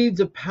with deeds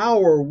of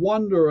power,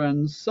 wonder,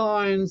 and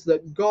signs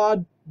that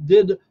God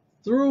did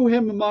through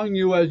him among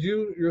you, as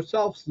you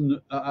yourself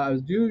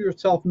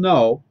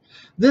know.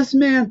 This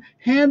man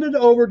handed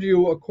over to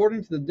you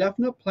according to the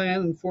definite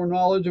plan and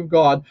foreknowledge of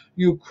God,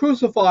 you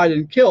crucified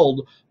and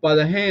killed by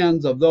the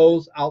hands of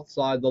those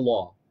outside the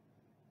law.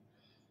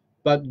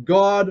 But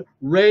God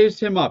raised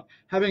him up,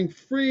 having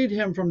freed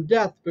him from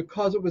death,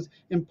 because it was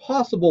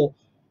impossible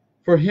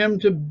for him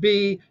to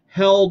be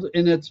held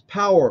in its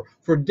power.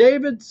 For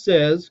David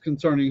says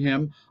concerning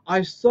him,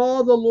 I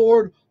saw the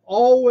Lord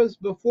always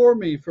before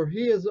me, for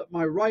he is at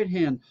my right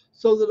hand,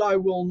 so that I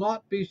will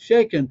not be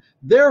shaken.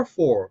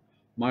 Therefore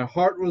my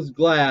heart was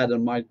glad,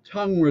 and my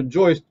tongue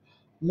rejoiced.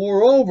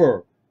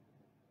 Moreover,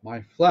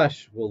 my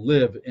flesh will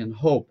live in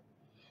hope.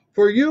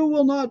 For you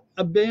will not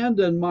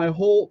abandon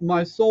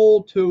my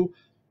soul to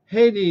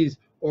Hades,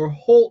 or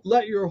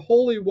let your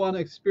Holy One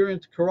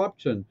experience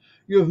corruption.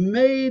 You have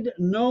made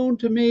known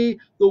to me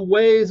the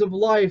ways of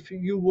life.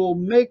 You will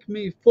make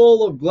me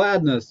full of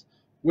gladness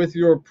with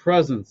your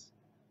presence.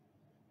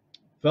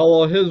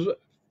 Fellow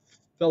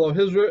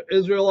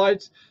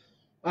Israelites,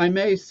 I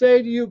may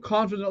say to you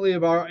confidently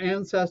of our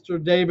ancestor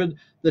David,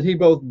 that he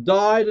both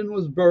died and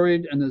was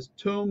buried, and his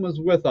tomb is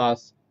with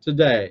us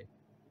today.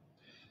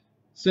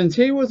 Since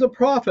he was a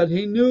prophet,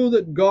 he knew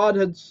that God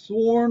had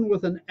sworn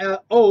with an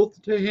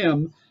oath to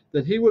him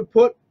that he would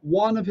put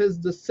one of his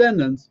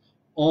descendants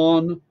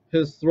on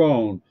his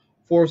throne.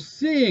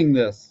 Foreseeing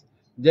this,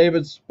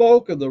 David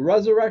spoke of the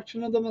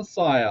resurrection of the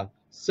Messiah,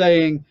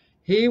 saying,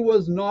 he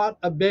was not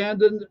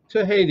abandoned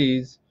to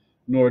Hades,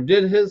 nor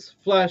did his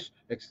flesh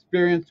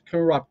experience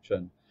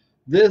corruption.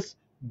 This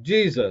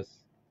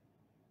Jesus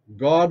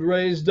God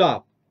raised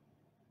up,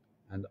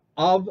 and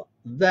of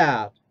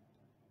that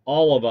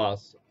All of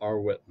us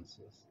are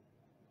witnesses.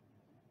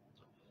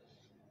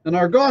 And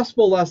our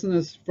gospel lesson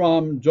is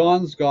from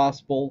John's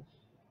Gospel,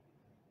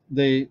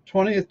 the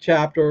 20th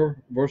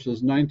chapter,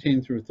 verses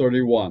 19 through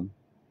 31.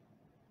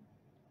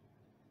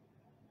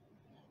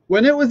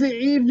 When it was the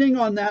evening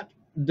on that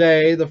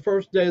day, the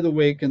first day of the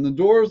week, and the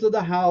doors of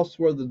the house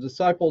where the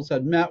disciples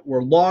had met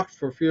were locked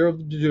for fear of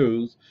the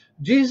Jews,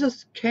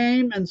 Jesus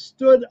came and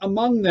stood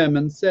among them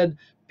and said,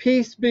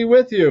 "Peace be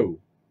with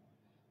you."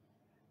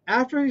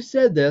 After he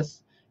said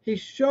this, he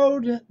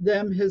showed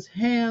them his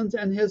hands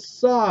and his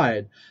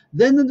side.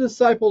 Then the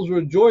disciples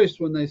rejoiced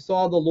when they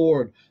saw the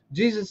Lord.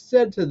 Jesus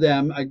said to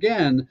them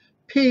again,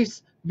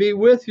 "Peace be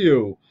with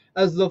you.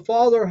 As the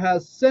Father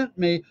has sent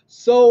me,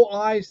 so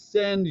I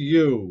send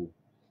you."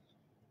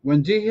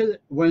 When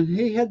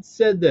he had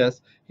said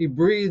this, he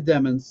breathed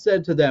them and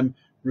said to them,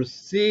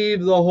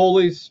 "Receive the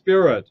Holy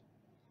Spirit.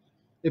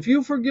 If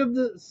you forgive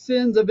the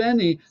sins of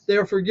any, they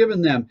are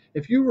forgiven them.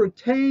 If you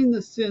retain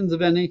the sins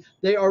of any,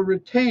 they are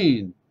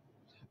retained."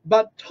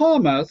 But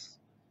Thomas,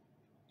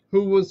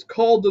 who was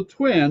called the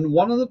twin,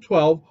 one of the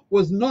 12,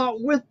 was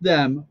not with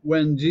them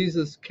when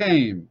Jesus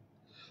came.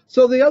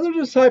 So the other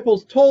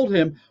disciples told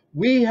him,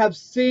 "We have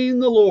seen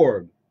the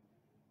Lord."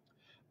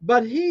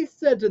 But he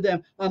said to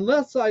them,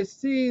 "Unless I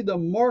see the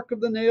mark of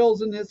the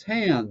nails in his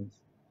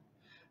hands,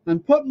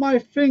 and put my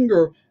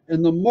finger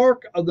in the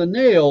mark of the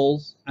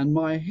nails, and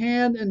my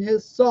hand in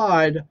his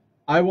side,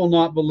 I will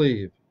not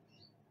believe."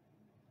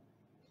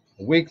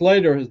 A week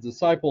later, his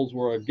disciples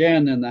were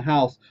again in the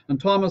house, and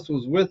Thomas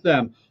was with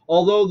them.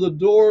 Although the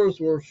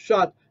doors were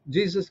shut,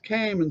 Jesus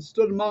came and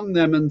stood among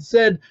them and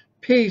said,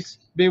 "Peace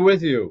be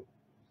with you."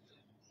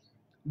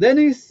 Then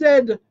he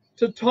said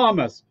to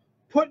Thomas,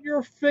 "Put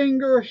your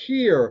finger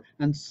here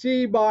and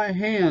see my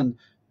hand.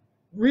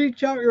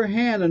 Reach out your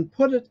hand and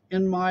put it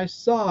in my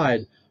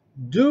side.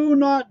 Do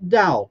not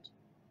doubt,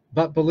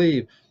 but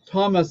believe."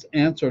 Thomas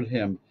answered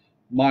him,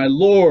 "My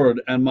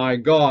Lord and my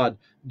God."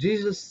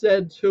 Jesus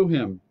said to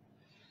him,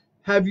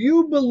 "Have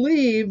you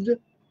believed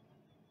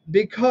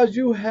because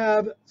you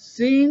have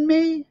seen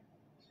me?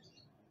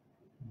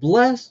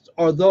 Blessed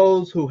are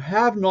those who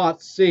have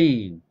not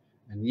seen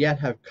and yet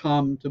have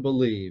come to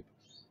believe."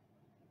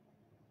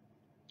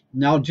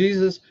 Now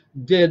Jesus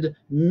did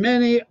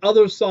many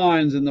other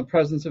signs in the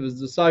presence of his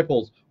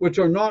disciples, which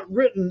are not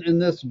written in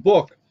this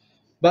book,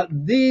 but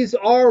these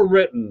are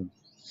written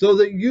so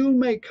that you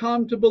may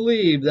come to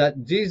believe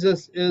that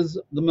Jesus is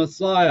the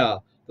Messiah,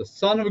 the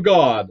Son of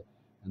God,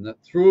 and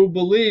that through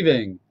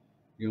believing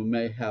you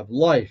may have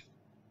life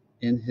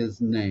in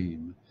his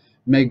name.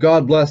 May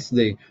God bless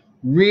the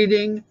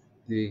reading,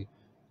 the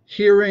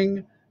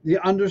hearing, the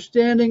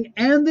understanding,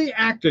 and the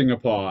acting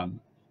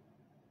upon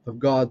of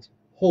God's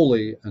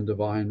holy and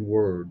divine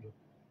word.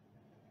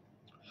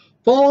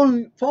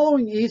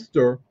 Following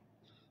Easter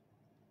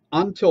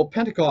until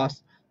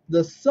Pentecost,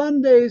 the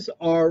Sundays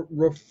are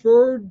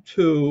referred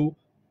to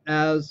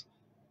as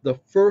the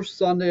first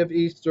Sunday of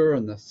Easter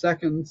and the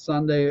second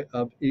Sunday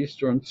of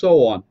Easter and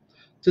so on.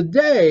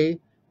 Today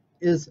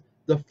is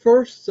the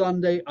first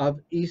Sunday of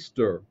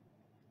Easter.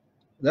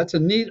 That's a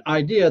neat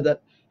idea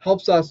that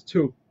helps us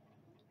to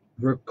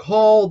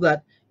recall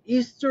that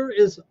Easter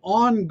is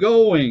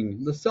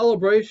ongoing. The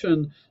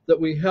celebration that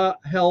we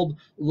held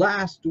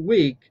last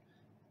week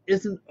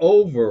isn't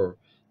over.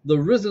 The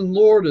risen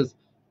Lord is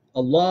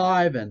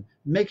alive and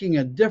making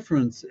a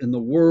difference in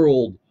the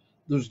world.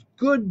 There's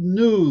good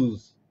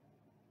news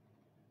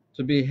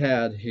to be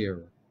had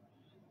here.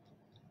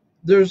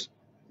 There's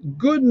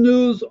good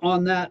news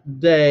on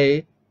that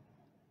day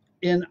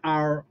in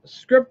our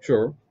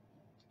scripture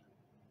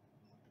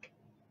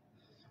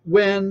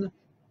when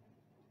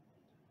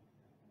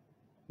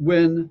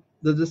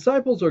the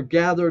disciples are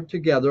gathered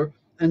together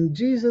and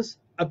Jesus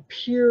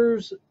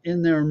appears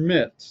in their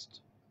midst.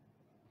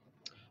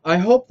 I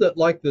hope that,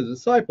 like the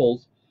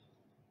disciples,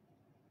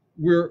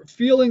 we're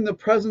feeling the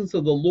presence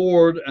of the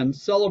Lord and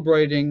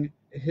celebrating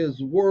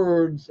his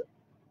words,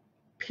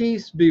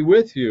 "Peace be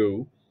with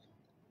you.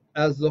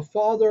 As the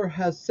Father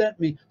has sent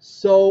me,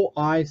 so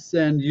I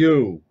send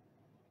you."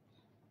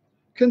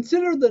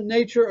 Consider the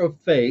nature of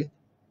faith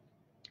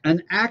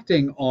and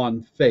acting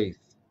on faith.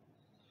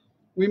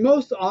 We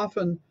most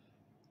often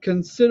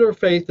consider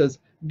faith as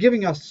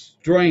giving us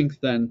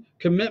strength and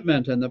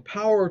commitment and the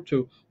power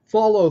to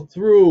follow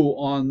through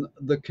on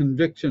the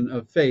conviction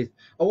of faith.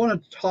 I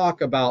want to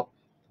talk about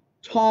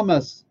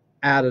Thomas'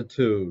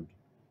 attitude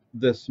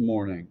this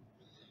morning.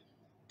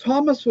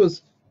 Thomas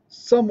was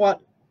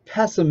somewhat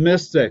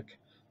pessimistic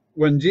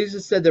when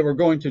Jesus said they were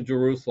going to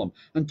Jerusalem,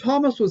 and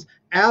Thomas was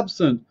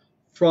absent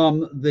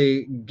from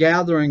the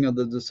gathering of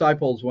the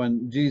disciples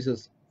when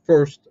Jesus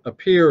first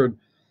appeared,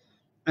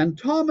 and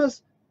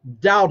Thomas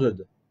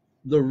doubted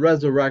the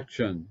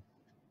resurrection.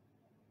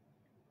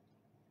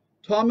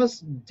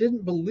 Thomas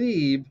didn't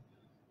believe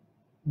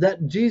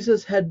that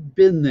Jesus had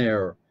been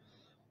there.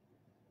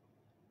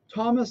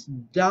 Thomas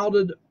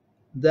doubted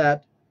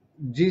that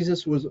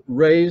Jesus was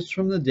raised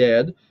from the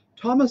dead.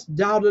 Thomas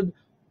doubted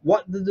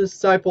what the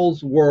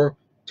disciples were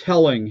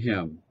telling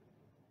him.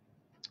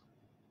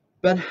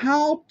 But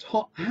how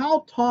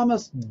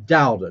Thomas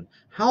doubted,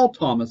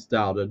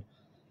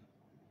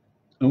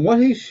 and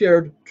what he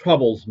shared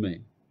troubles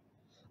me.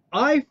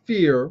 I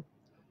fear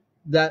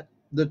that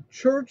the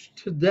church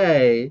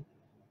today,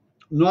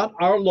 not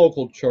our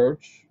local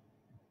church,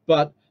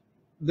 but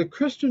the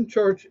Christian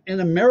church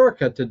in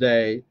America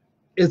today,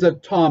 is a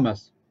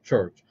Thomas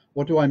church.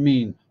 What do I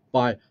mean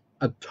by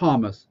a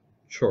Thomas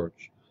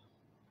church?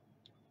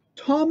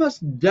 Thomas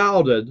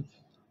doubted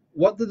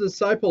what the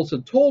disciples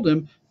had told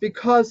him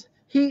because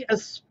he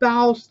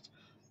espoused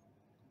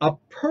a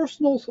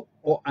personal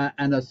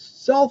and a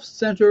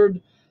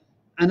self-centered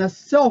and a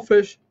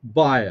selfish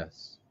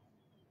bias.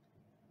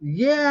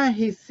 Yeah,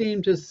 he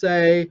seemed to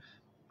say,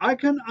 I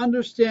can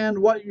understand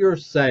what you're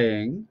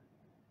saying,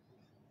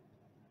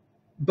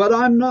 but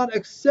I'm not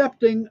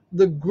accepting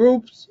the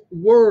group's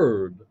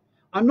word.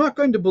 I'm not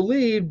going to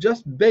believe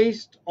just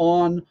based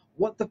on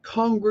what the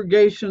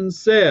congregation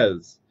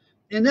says.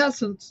 In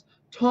essence,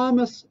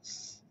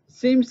 Thomas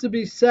seems to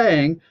be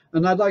saying,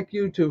 and I'd like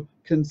you to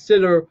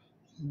consider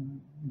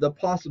the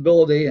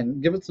possibility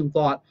and give it some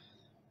thought.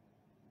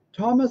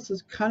 Thomas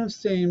kind of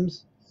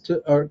seems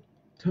to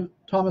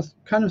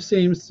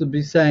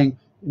be saying,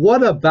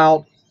 what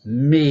about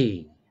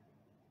me?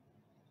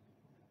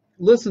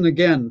 Listen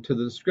again to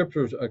the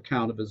scripture's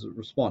account of his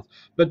response.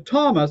 But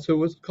Thomas, who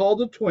was called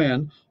the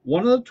twin,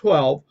 one of the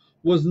 12,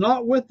 was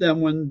not with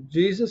them when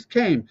Jesus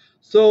came.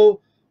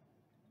 So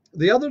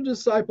the other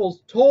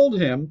disciples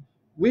told him,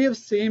 we have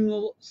seen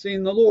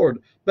the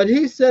Lord. But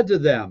he said to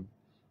them,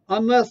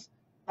 unless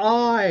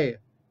I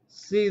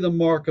see the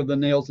mark of the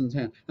nails in his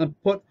hand,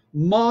 and put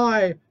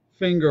my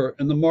finger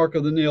in the mark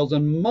of the nails,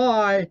 and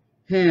my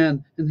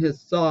hand in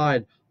his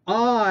side,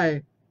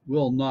 I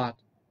will not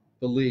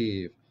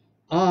believe.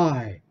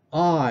 My.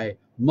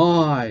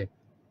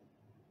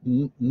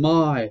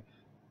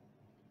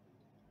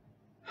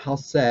 How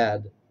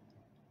sad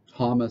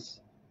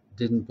Thomas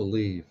didn't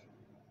believe.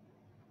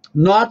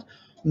 Not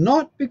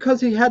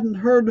because he hadn't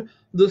heard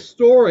the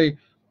story.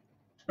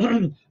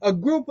 A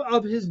group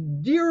of his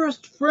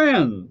dearest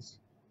friends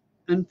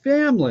and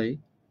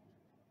family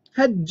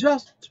had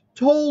just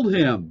told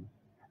him.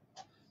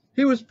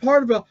 He was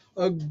part of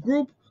a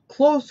group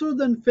closer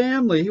than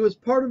family. He was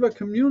part of a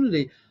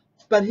community,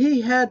 but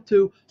he had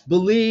to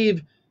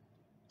believe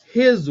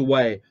his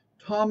way.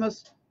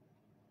 Thomas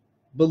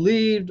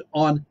believed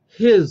on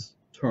his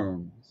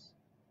terms.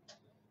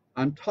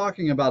 I'm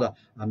talking about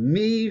a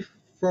me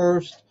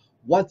first,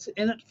 what's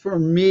in it for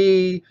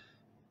me,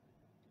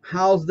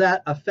 how's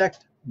that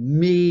affect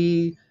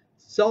me,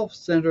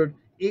 self-centered,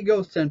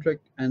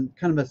 egocentric, and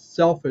kind of a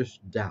selfish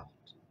doubt.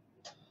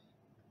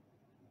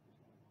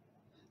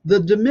 The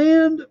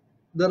demand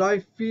that I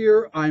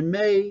fear I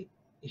may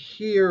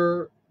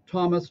hear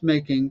Thomas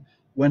making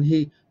when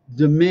he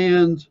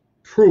demands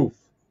proof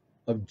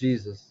of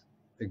Jesus'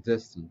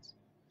 existence.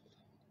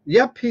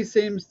 Yep, he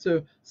seems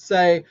to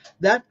say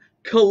that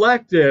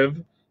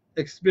collective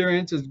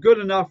experience is good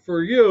enough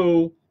for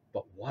you,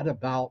 but what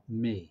about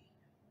me?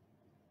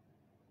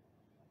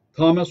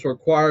 Thomas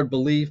required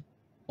belief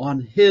on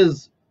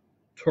his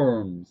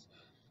terms.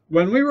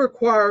 When we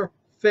require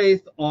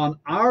faith on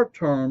our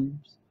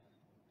terms,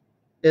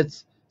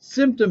 it's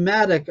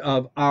symptomatic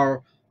of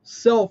our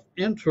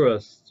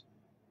self-interest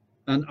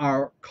and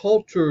our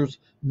culture's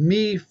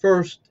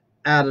me-first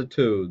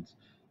attitudes.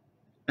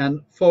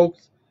 And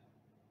folks,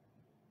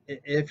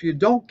 if you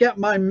don't get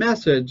my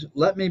message,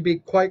 let me be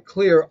quite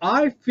clear.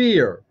 I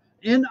fear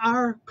in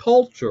our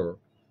culture,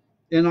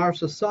 in our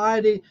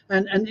society,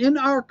 and in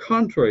our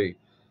country,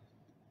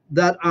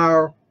 that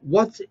our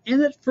what's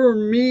in it for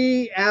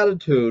me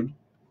attitude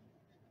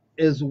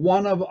is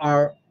one of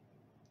our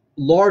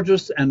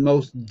largest and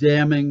most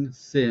damning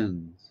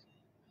sins.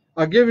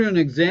 I'll give you an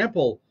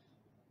example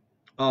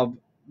of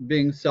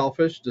being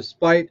selfish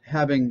despite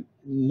having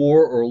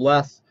more or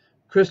less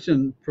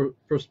Christian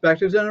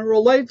perspectives, and it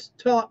relates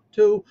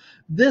to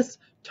this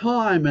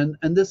time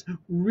and this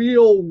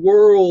real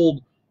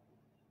world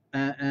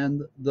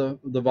and the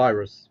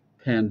virus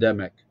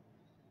pandemic.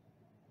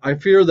 I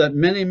fear that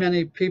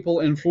many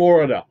people in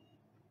Florida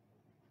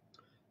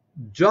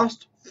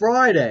just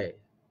Friday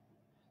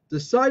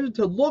decided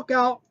to look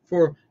out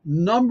for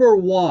number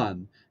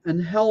one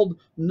and held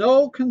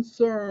no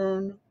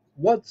concern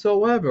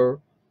whatsoever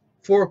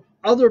for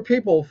other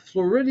people.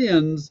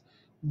 Floridians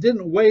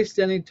didn't waste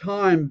any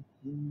time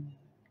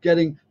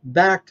getting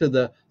back to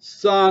the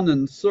sun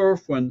and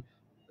surf when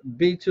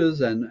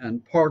beaches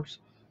and parks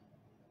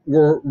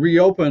were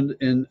reopened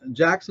in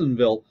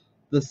Jacksonville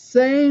the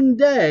same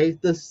day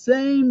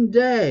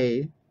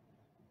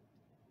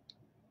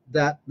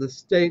that the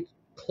state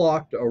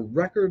clocked a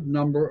record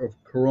number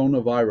of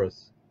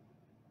coronavirus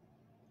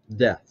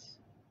deaths.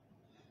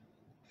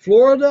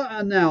 Florida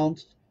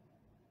announced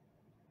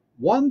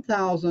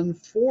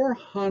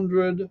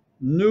 1,400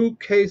 new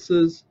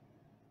cases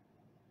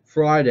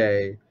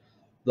Friday,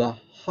 the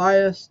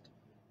highest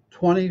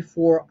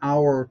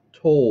 24-hour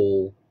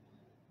toll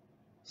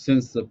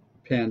since the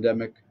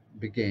pandemic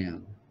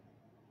began.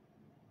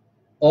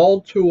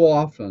 All too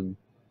often,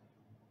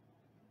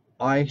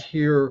 I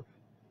hear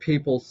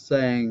people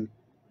saying,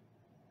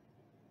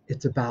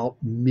 it's about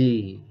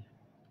me.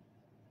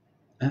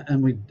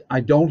 And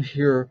I don't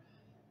hear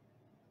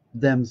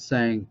them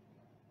saying,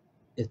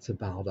 it's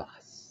about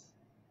us.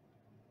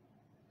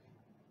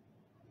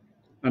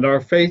 And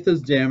our faith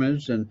is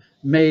damaged and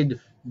made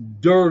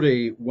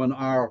dirty when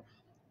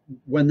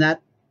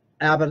that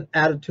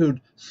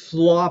attitude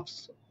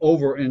slops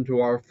over into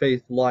our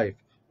faith life.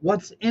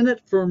 What's in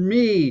it for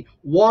me?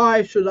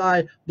 Why should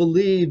I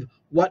believe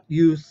what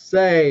you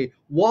say?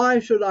 Why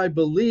should I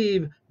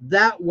believe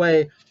that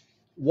way?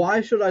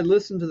 Why should I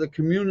listen to the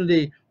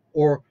community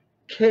or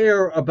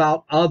care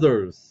about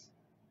others?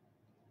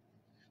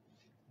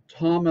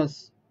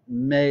 Thomas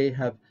may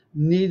have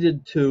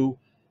needed to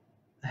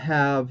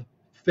have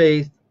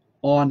faith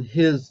on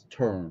his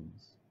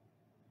terms.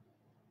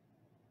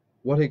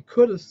 What he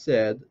could have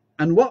said,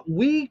 and what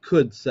we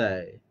could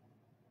say,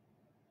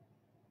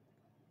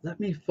 let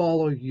me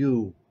follow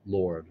you,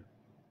 Lord.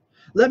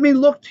 Let me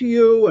look to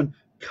you and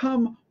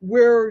come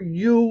where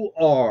you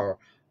are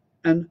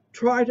and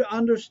try to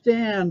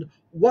understand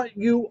what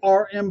you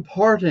are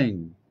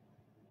imparting.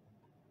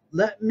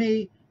 Let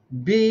me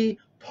be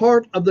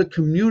part of the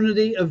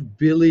community of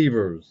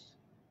believers.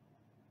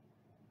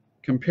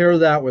 Compare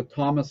that with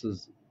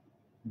Thomas's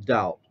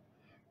doubt.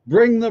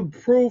 Bring the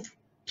proof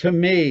to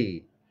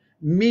me.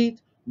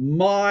 Meet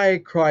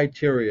my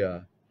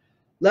criteria.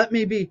 Let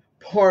me be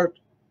part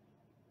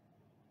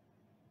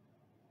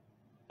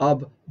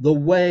of the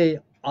way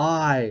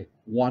I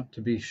want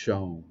to be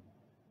shown.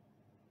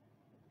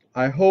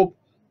 I hope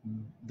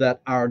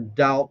that our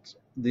doubt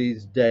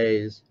these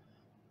days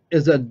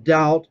is a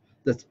doubt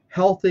that's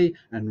healthy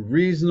and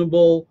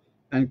reasonable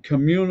and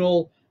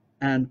communal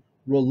and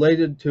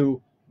related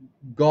to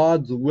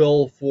God's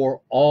will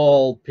for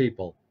all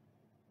people.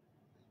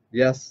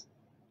 Yes,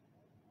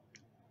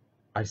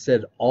 I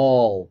said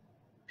all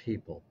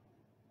people.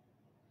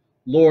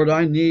 Lord,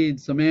 I need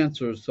some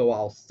answers, so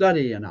I'll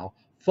study and I'll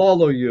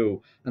follow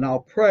you and I'll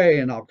pray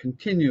and I'll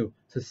continue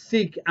to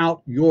seek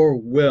out your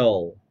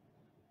will.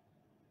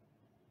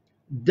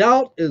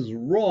 Doubt is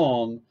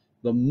wrong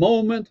the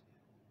moment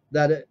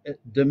that it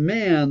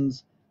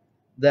demands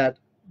that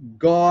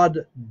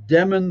God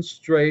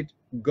demonstrate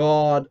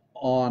God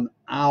on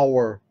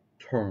our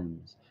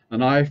terms.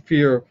 And I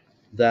fear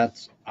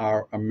that's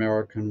our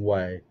American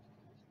way.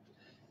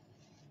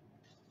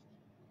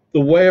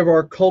 The way of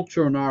our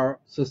culture and our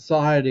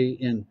society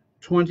in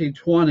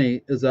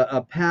 2020 is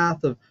a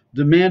path of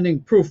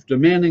demanding proof,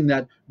 demanding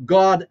that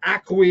God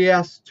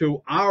acquiesce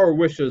to our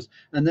wishes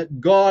and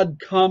that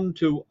God come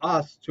to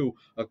us to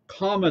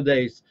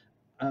accommodate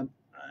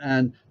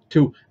and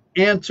to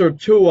answer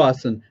to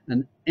us and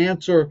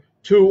answer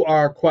to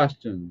our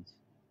questions.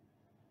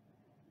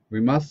 We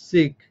must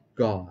seek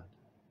God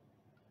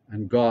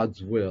and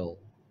God's will,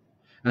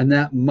 and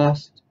that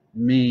must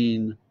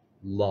mean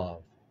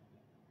love.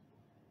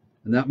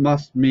 And that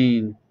must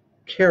mean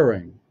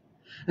caring.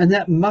 And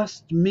that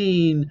must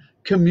mean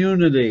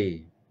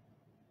community.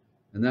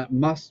 And that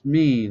must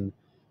mean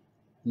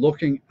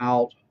looking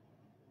out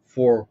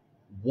for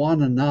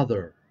one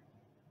another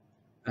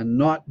and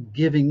not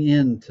giving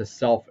in to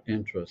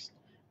self-interest.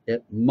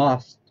 It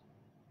must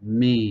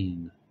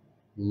mean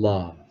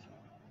love.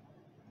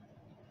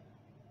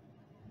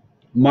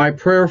 My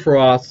prayer for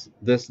us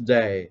this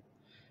day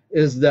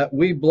is that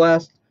we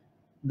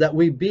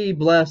be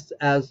blessed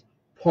as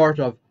part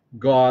of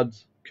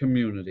God's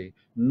community.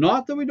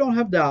 Not that we don't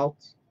have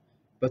doubts,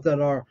 but that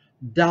our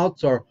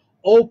doubts are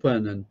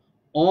open and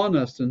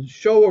honest and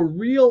show a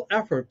real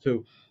effort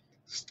to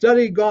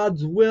study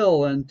God's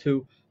will and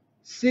to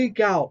seek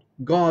out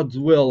God's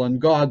will and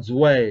God's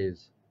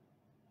ways.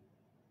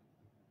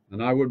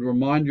 And I would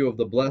remind you of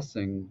the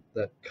blessing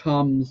that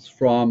comes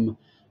from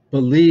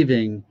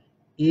believing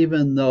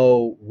even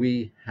though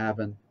we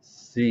haven't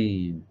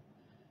seen.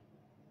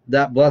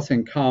 That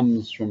blessing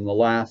comes from the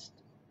last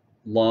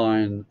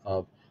line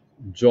of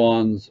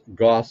John's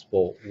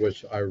Gospel,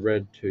 which I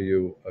read to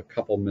you a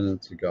couple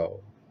minutes ago.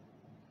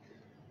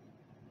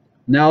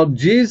 Now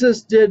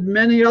Jesus did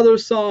many other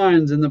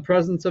signs in the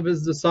presence of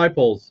his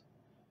disciples,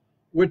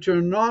 which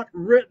are not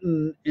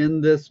written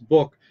in this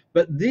book,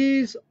 but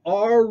these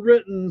are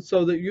written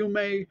so that you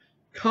may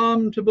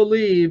come to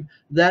believe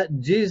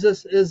that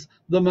Jesus is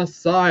the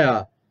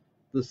Messiah,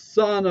 the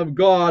Son of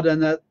God,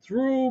 and that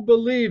through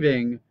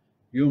believing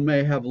you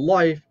may have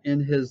life in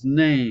his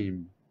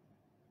name.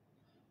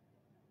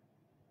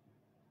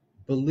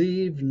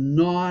 Believe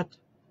not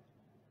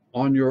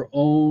on your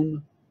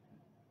own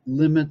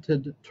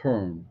limited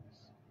terms,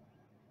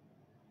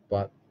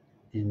 but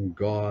in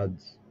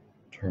God's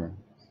terms.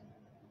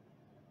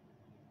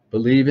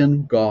 Believe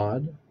in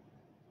God.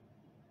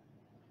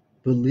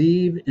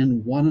 Believe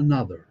in one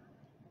another.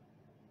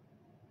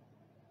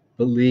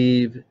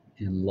 Believe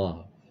in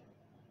love.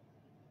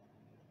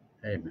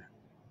 Amen.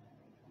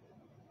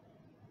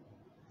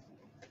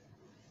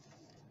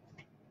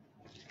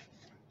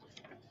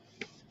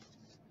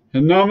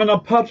 In nomine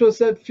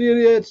Patris et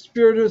Filii et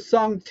Spiritus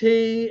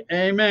Sancti.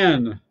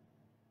 Amen.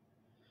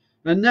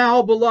 And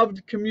now,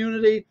 beloved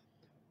community,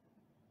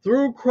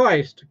 Through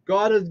Christ,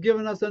 God has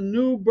given us a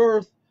new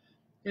birth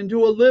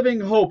into a living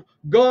hope.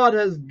 God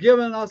has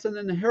given us an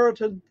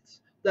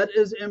inheritance that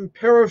is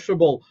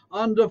imperishable,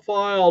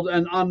 undefiled,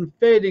 and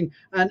unfading,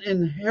 an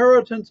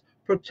inheritance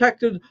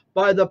protected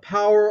by the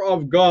power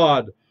of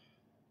God.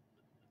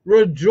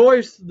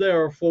 Rejoice,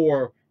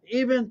 therefore,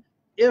 even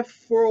if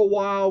for a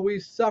while we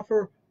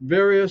suffer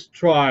various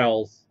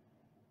trials.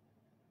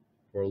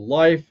 For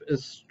life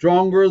is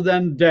stronger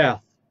than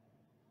death.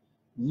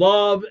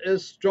 Love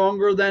is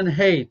stronger than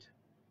hate.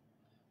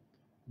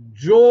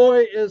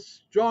 Joy is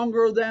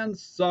stronger than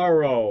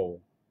sorrow.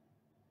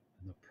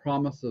 And the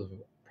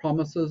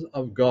promises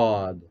of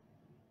God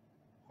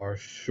are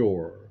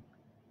sure.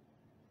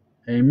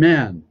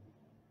 Amen.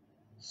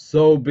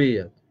 So be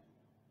it.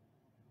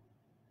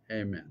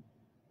 Amen.